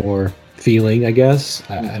know, with more feeling, I guess.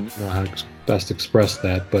 I don't know how to best express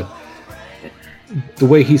that, but the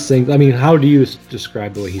way he sings. I mean, how do you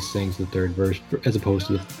describe the way he sings the third verse as opposed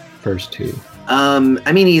to the first two? I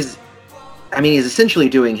mean, he's essentially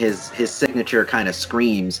doing his signature kind of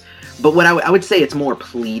screams, but what I would say it's more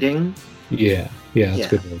pleading. Yeah, that's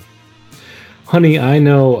good word. Honey, I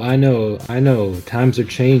know, times are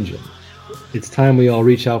changing. It's time we all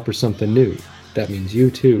reach out for something new. That means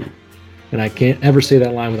you too. And I can't ever say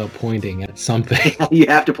that line without pointing at something. You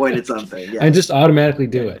have to point at something. Yes. I just automatically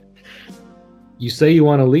do it. You say you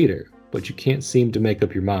want a leader, but you can't seem to make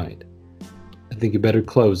up your mind. I think you better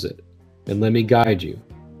close it and let me guide you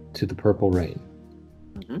to the purple rain.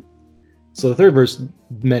 Mm-hmm. So the third verse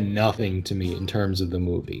meant nothing to me in terms of the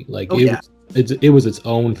movie. Like it was its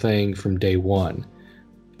own thing from day one.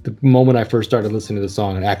 The moment I first started listening to the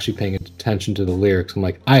song and actually paying attention to the lyrics, I'm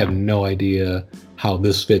like, I have no idea how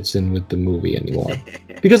this fits in with the movie anymore.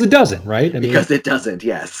 Because it doesn't, right? I mean, because it doesn't,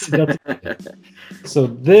 yes. So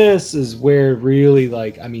this is where really,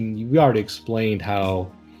 like, I mean, we already explained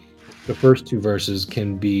how the first two verses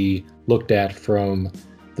can be looked at from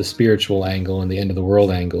the spiritual angle and the end of the world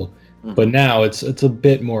angle. Mm-hmm. But now it's a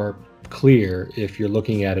bit more clear if you're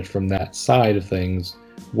looking at it from that side of things,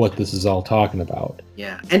 what this is all talking about.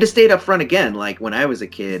 Yeah, and to state up front again, like when I was a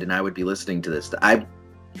kid and I would be listening to this,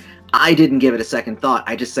 I didn't give it a second thought.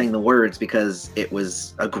 I just sang the words because it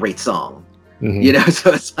was a great song. Mm-hmm. You know,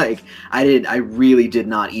 so it's like I really did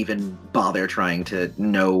not even bother trying to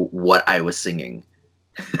know what I was singing.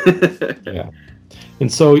 Yeah.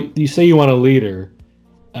 And so you say you want a leader.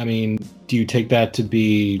 I mean, do you take that to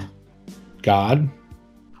be God?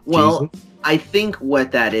 Well, Jesus? I think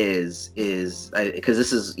what that is because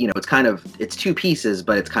this is, you know, it's two pieces,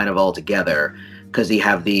 but it's kind of all together, because you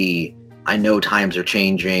have I know times are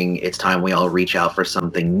changing. It's time we all reach out for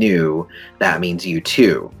something new. That means you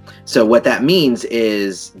too. So what that means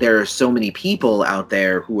is there are so many people out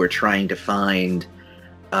there who are trying to find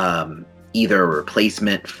either a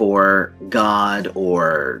replacement for God,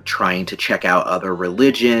 or trying to check out other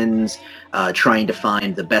religions, trying to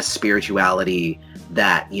find the best spirituality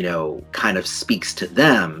that, you know, kind of speaks to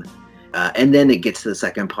them. And then it gets to the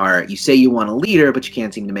second part. You say you want a leader, but you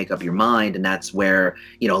can't seem to make up your mind. And that's where,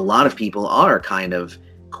 you know, a lot of people are kind of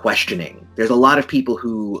questioning. There's a lot of people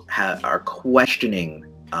who are questioning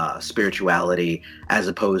spirituality as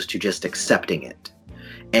opposed to just accepting it.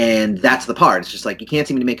 And that's the part. It's just like, you can't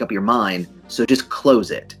seem to make up your mind, so just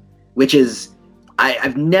close it. Which is,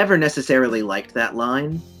 I've never necessarily liked that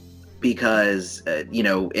line, because, you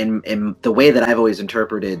know, in the way that I've always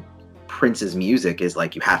interpreted Prince's music is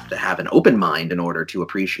like, you have to have an open mind in order to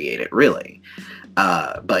appreciate it, really.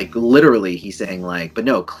 But like, literally he's saying like, but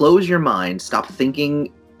no, close your mind, stop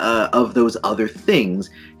thinking of those other things.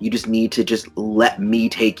 You just need to just let me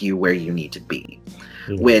take you where you need to be.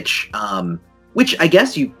 Mm-hmm. Which I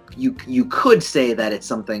guess you could say that it's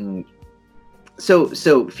something. So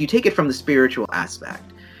if you take it from the spiritual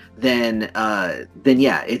aspect, then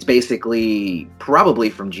yeah, it's basically probably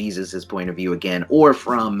from Jesus's point of view again, or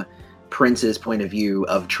from Prince's point of view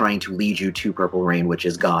of trying to lead you to Purple Rain, which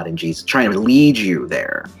is God and Jesus trying to lead you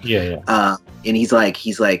there. Yeah. And he's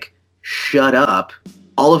like, shut up.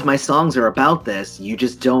 All of my songs are about this. You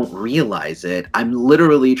just don't realize it. I'm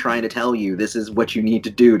literally trying to tell you this is what you need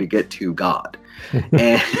to do to get to God.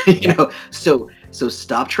 And you know, so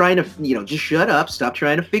stop trying to, you know, just shut up. Stop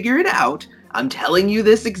trying to figure it out. I'm telling you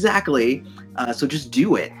this exactly. So just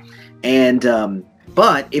do it. And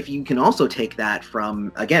but if you can also take that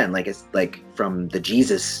from, again, like it's like from the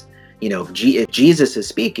Jesus, you know, if Jesus is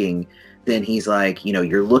speaking, then he's like, you know,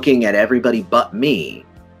 you're looking at everybody but me.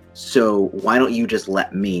 So why don't you just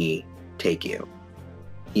let me take you,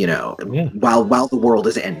 you know, while the world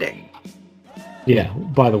is ending. Yeah.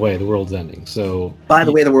 By the way, the world's ending. So by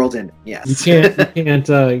the way, the world's ending. Yes.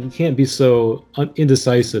 You can't be so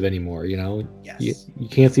indecisive anymore. You know. Yes. You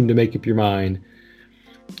can't seem to make up your mind.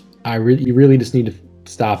 You really just need to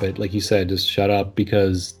stop it. Like you said, just shut up,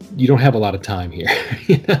 because you don't have a lot of time here.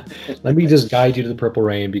 Let me just guide you to the Purple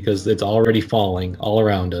Rain, because it's already falling all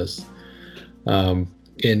around us.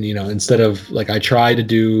 And you know, instead of like I try to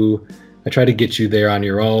get you there on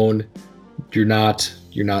your own, you're not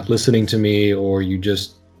listening to me, or you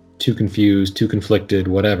just too confused, too conflicted,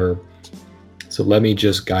 whatever. So let me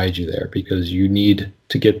just guide you there, because you need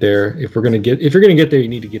to get there. If you're gonna get there, you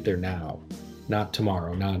need to get there now, not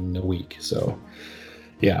tomorrow, not in a week. So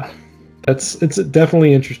yeah, it's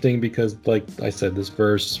definitely interesting, because like I said, this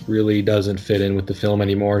verse really doesn't fit in with the film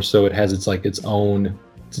anymore. So it has its own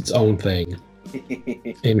thing.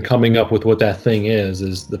 And coming up with what that thing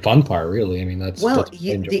is the fun part, really. I mean, that's Well, what I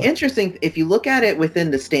enjoy. the interesting, if you look at it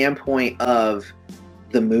within the standpoint of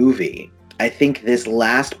the movie, I think this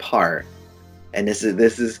last part, and this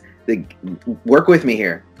is the work with me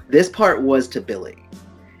here. This part was to Billy,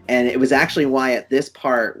 and it was actually why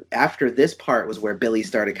after this part was where Billy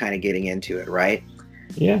started kind of getting into it, right?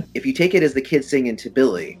 Yeah. If you take it as the kid singing to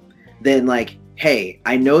Billy, then like, hey,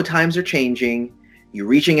 I know times are changing. You're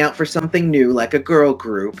reaching out for something new, like a girl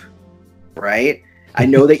group, right? I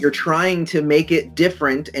know that you're trying to make it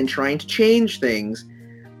different and trying to change things,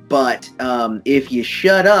 but if you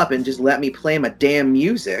shut up and just let me play my damn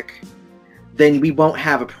music, then we won't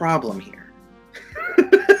have a problem here.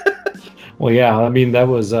 Well, yeah, I mean, that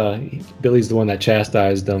was Billy's the one that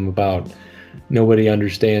chastised them about nobody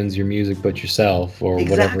understands your music but yourself, or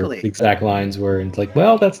whatever the exact lines were. And it's like,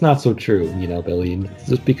 well, that's not so true, Billy.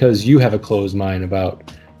 Just because you have a closed mind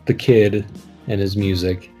about the kid and his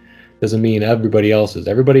music doesn't mean everybody else is.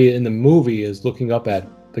 Everybody in the movie is looking up at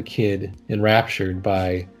the kid, enraptured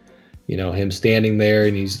by, him standing there,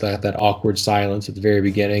 and he's got that awkward silence at the very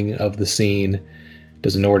beginning of the scene.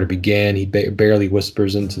 Doesn't know where to begin. He barely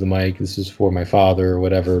whispers into the mic, "This is for my father," or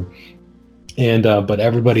whatever. And but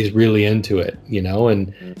everybody's really into it,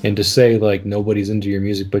 and to say like nobody's into your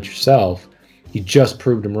music but yourself, he just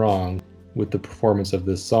proved him wrong with the performance of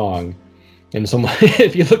this song. And so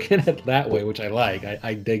if you look at it that way, which I like,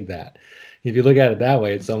 I dig that. If you look at it that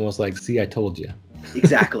way, it's almost like, see, I told you.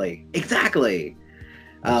 Exactly.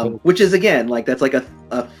 Which is, again, like, that's like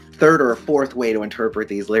a third or a fourth way to interpret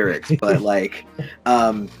these lyrics, but like,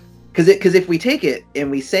 because if we take it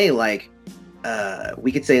and we say like,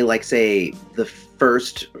 we could say like, say the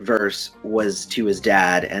first verse was to his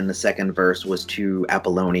dad, and the second verse was to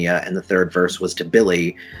Apollonia, and the third verse was to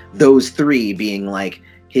Billy, those three being like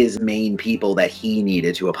his main people that he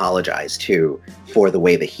needed to apologize to for the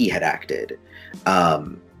way that he had acted.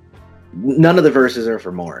 None of the verses are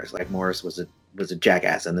for Morris. Like, Morris was a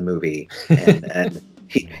jackass in the movie, and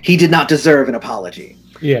he did not deserve an apology.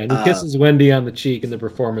 Yeah, and he kisses Wendy on the cheek in the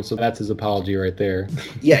performance, so that's his apology right there.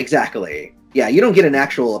 Yeah, exactly. Yeah, you don't get an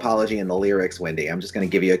actual apology in the lyrics, Wendy. I'm just going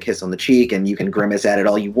to give you a kiss on the cheek, and you can grimace at it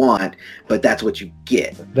all you want, but that's what you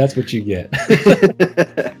get. That's what you get.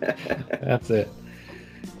 That's it.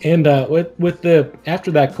 And with the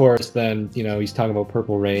after that chorus, then he's talking about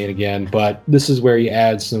Purple Rain again, but this is where he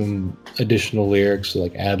adds some additional lyrics,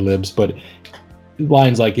 like ad libs. But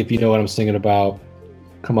lines like, "If you know what I'm singing about,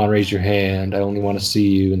 come on, raise your hand. I only want to see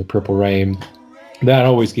you in the purple rain." That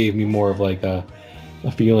always gave me more of like a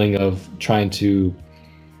feeling of trying to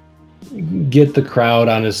get the crowd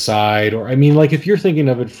on his side. Or, I mean, like, if you're thinking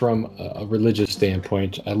of it from a religious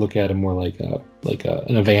standpoint, I look at him more like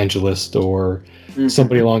an evangelist, or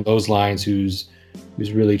somebody along those lines who's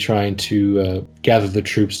really trying to gather the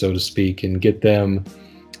troops, so to speak, and get them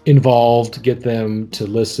involved, get them to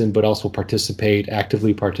listen, but also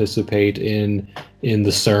actively participate in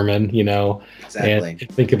the sermon, Exactly. And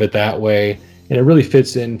think of it that way. And it really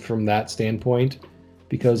fits in from that standpoint,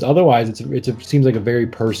 because otherwise it seems like a very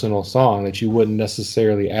personal song that you wouldn't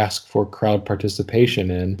necessarily ask for crowd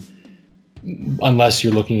participation in, unless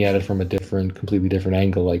you're looking at it from a completely different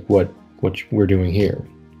angle, like what we're doing here.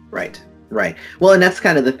 Right. Well, and that's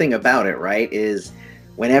kind of the thing about it, right? Is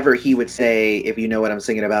whenever he would say, "If you know what I'm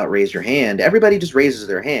singing about, raise your hand," everybody just raises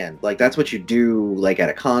their hand. Like, that's what you do, like at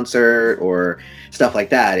a concert or stuff like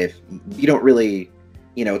that. If you don't really,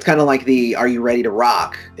 it's kind of like the "Are you ready to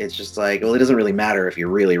rock?" It's just like, well, it doesn't really matter if you're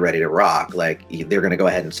really ready to rock. Like, they're going to go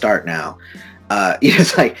ahead and start now.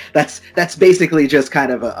 It's like that's basically just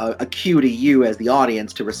kind of a cue to you as the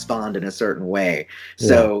audience to respond in a certain way.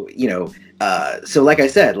 So, so like I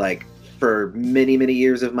said, like, for many, many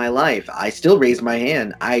years of my life, I still raised my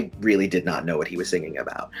hand. I really did not know what he was singing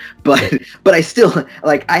about, but I still,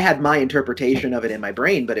 like, I had my interpretation of it in my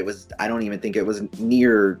brain, but I don't even think it was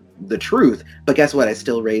near the truth. But guess what? I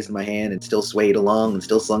still raised my hand and still swayed along and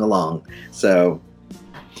still sung along. So,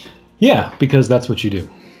 yeah, because that's what you do.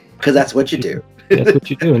 Because that's what you do. That's what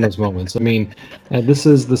you do in those moments. I mean, this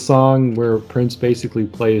is the song where Prince basically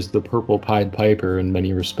plays the Purple Pied Piper in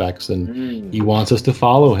many respects, and he wants us to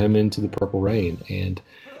follow him into the purple rain. And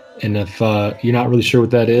if you're not really sure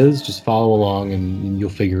what that is, just follow along, and you'll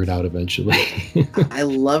figure it out eventually. I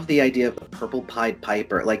love the idea of the Purple Pied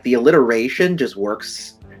Piper. Like, the alliteration just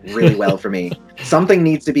works really well for me. Something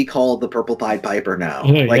needs to be called the Purple Pied Piper now.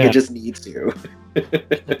 Like, it just needs to.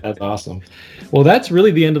 That's awesome. Well, that's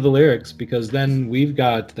really the end of the lyrics, because then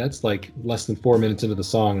that's like less than 4 minutes into the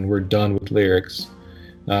song, and we're done with lyrics.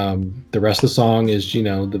 The rest of the song is,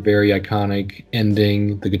 the very iconic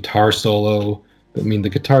ending, the guitar solo, I mean, the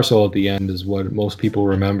guitar solo at the end is what most people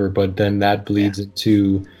remember, but then that bleeds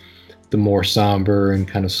into the more somber and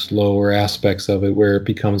kind of slower aspects of it, where it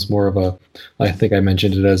becomes more of a, I think I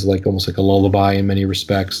mentioned it as like almost like a lullaby in many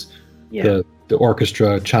respects. Yeah. The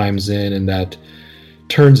orchestra chimes in, and that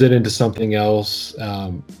turns it into something else.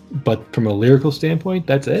 But from a lyrical standpoint,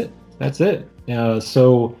 that's it.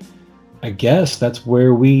 So I guess that's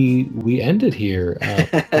where we end it here.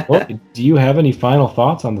 Do you have any final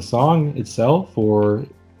thoughts on the song itself, or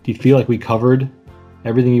do you feel like we covered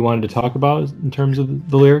everything you wanted to talk about in terms of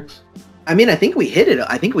the lyrics? I mean, I think we hit it.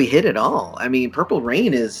 I think we hit it all. I mean, Purple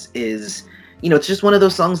Rain is it's just one of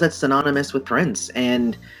those songs that's synonymous with Prince.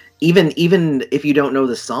 And even if you don't know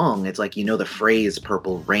the song, it's like the phrase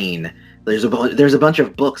Purple Rain. There's a bunch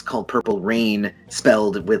of books called Purple Rain,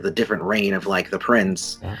 spelled with a different rain of like the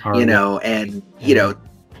Prince, so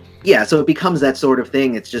it becomes that sort of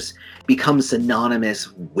thing. It's just becomes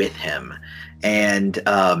synonymous with him. And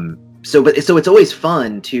so it's always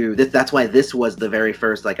fun to, that's why this was the very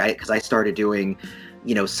first, because I started doing,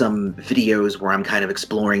 some videos where I'm kind of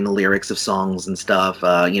exploring the lyrics of songs and stuff.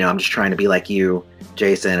 I'm just trying to be like you,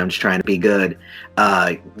 Jason. I'm just trying to be good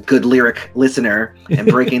lyric listener and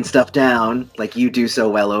breaking stuff down like you do so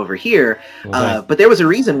well over here. But there was a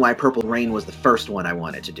reason why Purple Rain was the first one I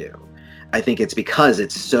wanted to do. I think it's because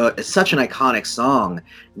it's such an iconic song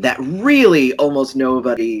that really almost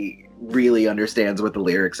nobody really understands what the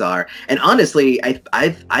lyrics are. And honestly,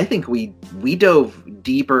 I think we dove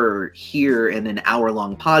deeper here in an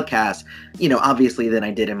hour-long podcast, obviously, than I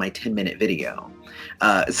did in my 10-minute video.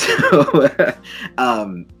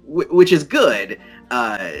 Which is good.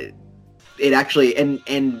 It actually, and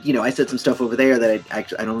I said some stuff over there that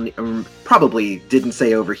I don't probably didn't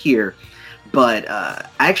say over here, but I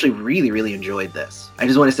actually really, really enjoyed this. I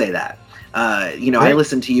just want to say that. I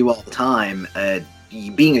listen to you all the time.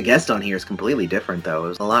 Being a guest on here is completely different, though. It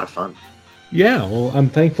was a lot of fun. Yeah, well, I'm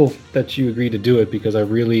thankful that you agreed to do it, because I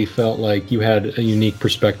really felt like you had a unique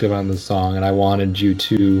perspective on the song, and I wanted you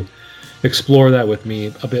to explore that with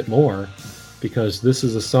me a bit more, because this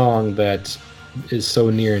is a song that is so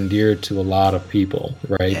near and dear to a lot of people,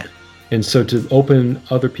 right? Yeah. And so to open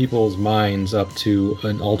other people's minds up to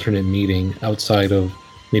an alternate meaning outside of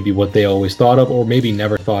maybe what they always thought of, or maybe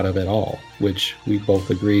never thought of at all, which we both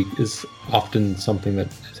agree is often something that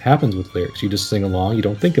happens with lyrics. You just sing along, you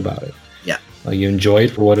don't think about it. Yeah. You enjoy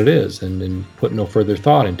it for what it is, and put no further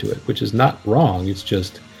thought into it, which is not wrong. It's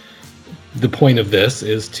just the point of this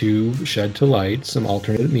is to shed to light some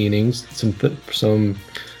alternate meanings, some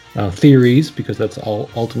theories, because that's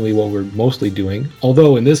ultimately what we're mostly doing.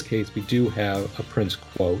 Although in this case, we do have a Prince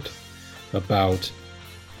quote about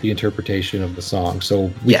the interpretation of the song.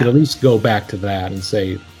 So we can at least go back to that and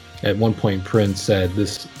say, at one point, Prince said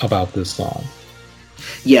this about this song.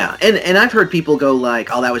 Yeah, and I've heard people go like,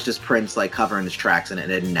 oh, that was just Prince like covering his tracks, and it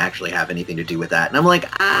didn't actually have anything to do with that. And I'm like,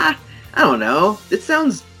 I don't know. It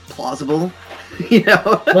sounds plausible,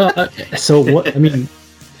 Well, so what? I mean,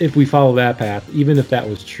 if we follow that path, even if that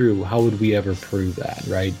was true, how would we ever prove that,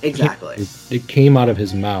 right? Exactly. It came out of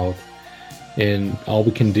his mouth, and all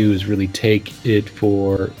we can do is really take it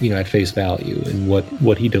for at face value and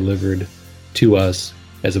what he delivered to us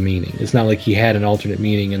as a meaning. It's not like he had an alternate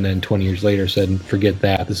meaning and then 20 years later said, forget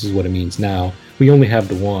that, this is what it means now. We only have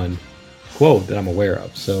the one quote that I'm aware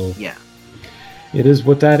of, so yeah, it is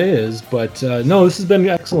what that is. But no, this has been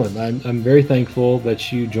excellent. I'm very thankful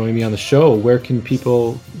that you joined me on the show. Where can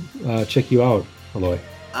people check you out, Aloy?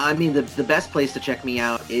 I mean, the best place to check me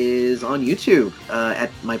out is on YouTube,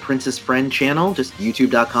 at my Princess Friend channel, just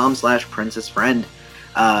youtube.com/princessfriend.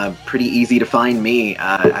 Pretty easy to find me.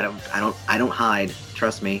 I don't hide.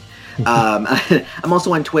 Trust me. I'm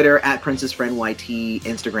also on Twitter at PrincessFriendYT,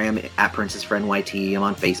 Instagram at PrincessFriendYT. I'm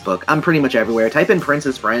on Facebook. I'm pretty much everywhere. Type in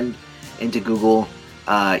Princess Friend into Google.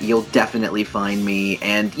 You'll definitely find me.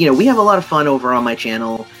 And, we have a lot of fun over on my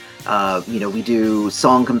channel. We do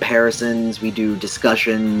song comparisons. We do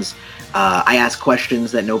discussions. I ask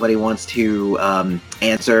questions that nobody wants to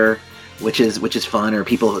answer, which is fun. Or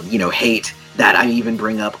people, hate that I even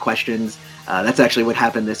bring up questions. That's actually what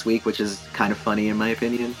happened this week, which is kind of funny in my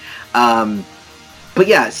opinion. But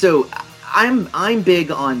yeah, so I'm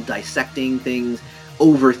big on dissecting things,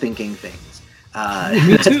 overthinking things.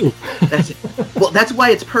 Me too. That's why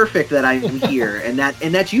it's perfect that I'm here, and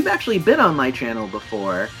that you've actually been on my channel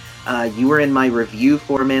before. You were in my review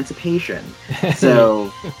for Emancipation.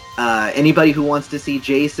 So anybody who wants to see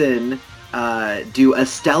Jason do a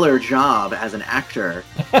stellar job as an actor,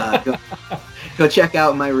 go check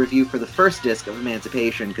out my review for the first disc of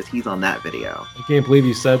Emancipation, because he's on that video. I can't believe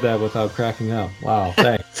you said that without cracking up. Wow,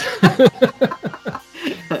 thanks.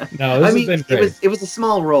 No, this I has mean, been great. it was a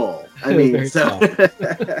small role. I mean, Very so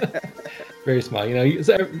Very small.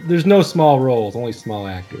 There's no small roles, only small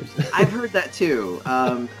actors. I've heard that too.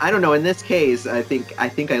 I don't know. In this case, I think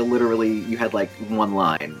I literally you had like one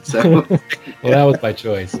line. So Well, that was by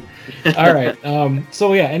choice. All right.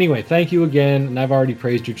 So yeah. Anyway, thank you again. And I've already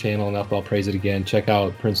praised your channel enough. I'll praise it again. Check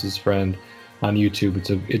out Prince's Friend on YouTube.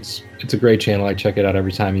 It's a great channel. I check it out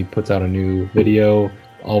every time he puts out a new video.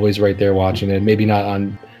 Always right there watching it. Maybe not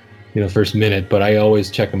on first minute, but I always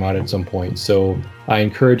check him out at some point. So I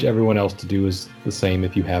encourage everyone else to do the same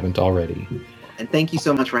if you haven't already. And thank you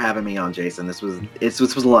so much for having me on, Jason. This was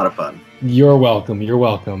a lot of fun. You're welcome. You're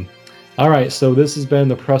welcome. All right, so this has been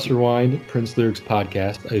the Press Rewind Prince Lyrics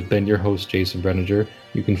podcast. I've been your host, Jason Brenninger.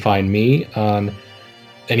 You can find me on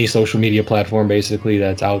any social media platform, basically,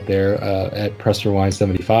 that's out there at Press Rewind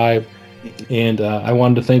 75. And I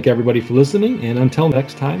wanted to thank everybody for listening. And until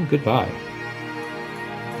next time, goodbye.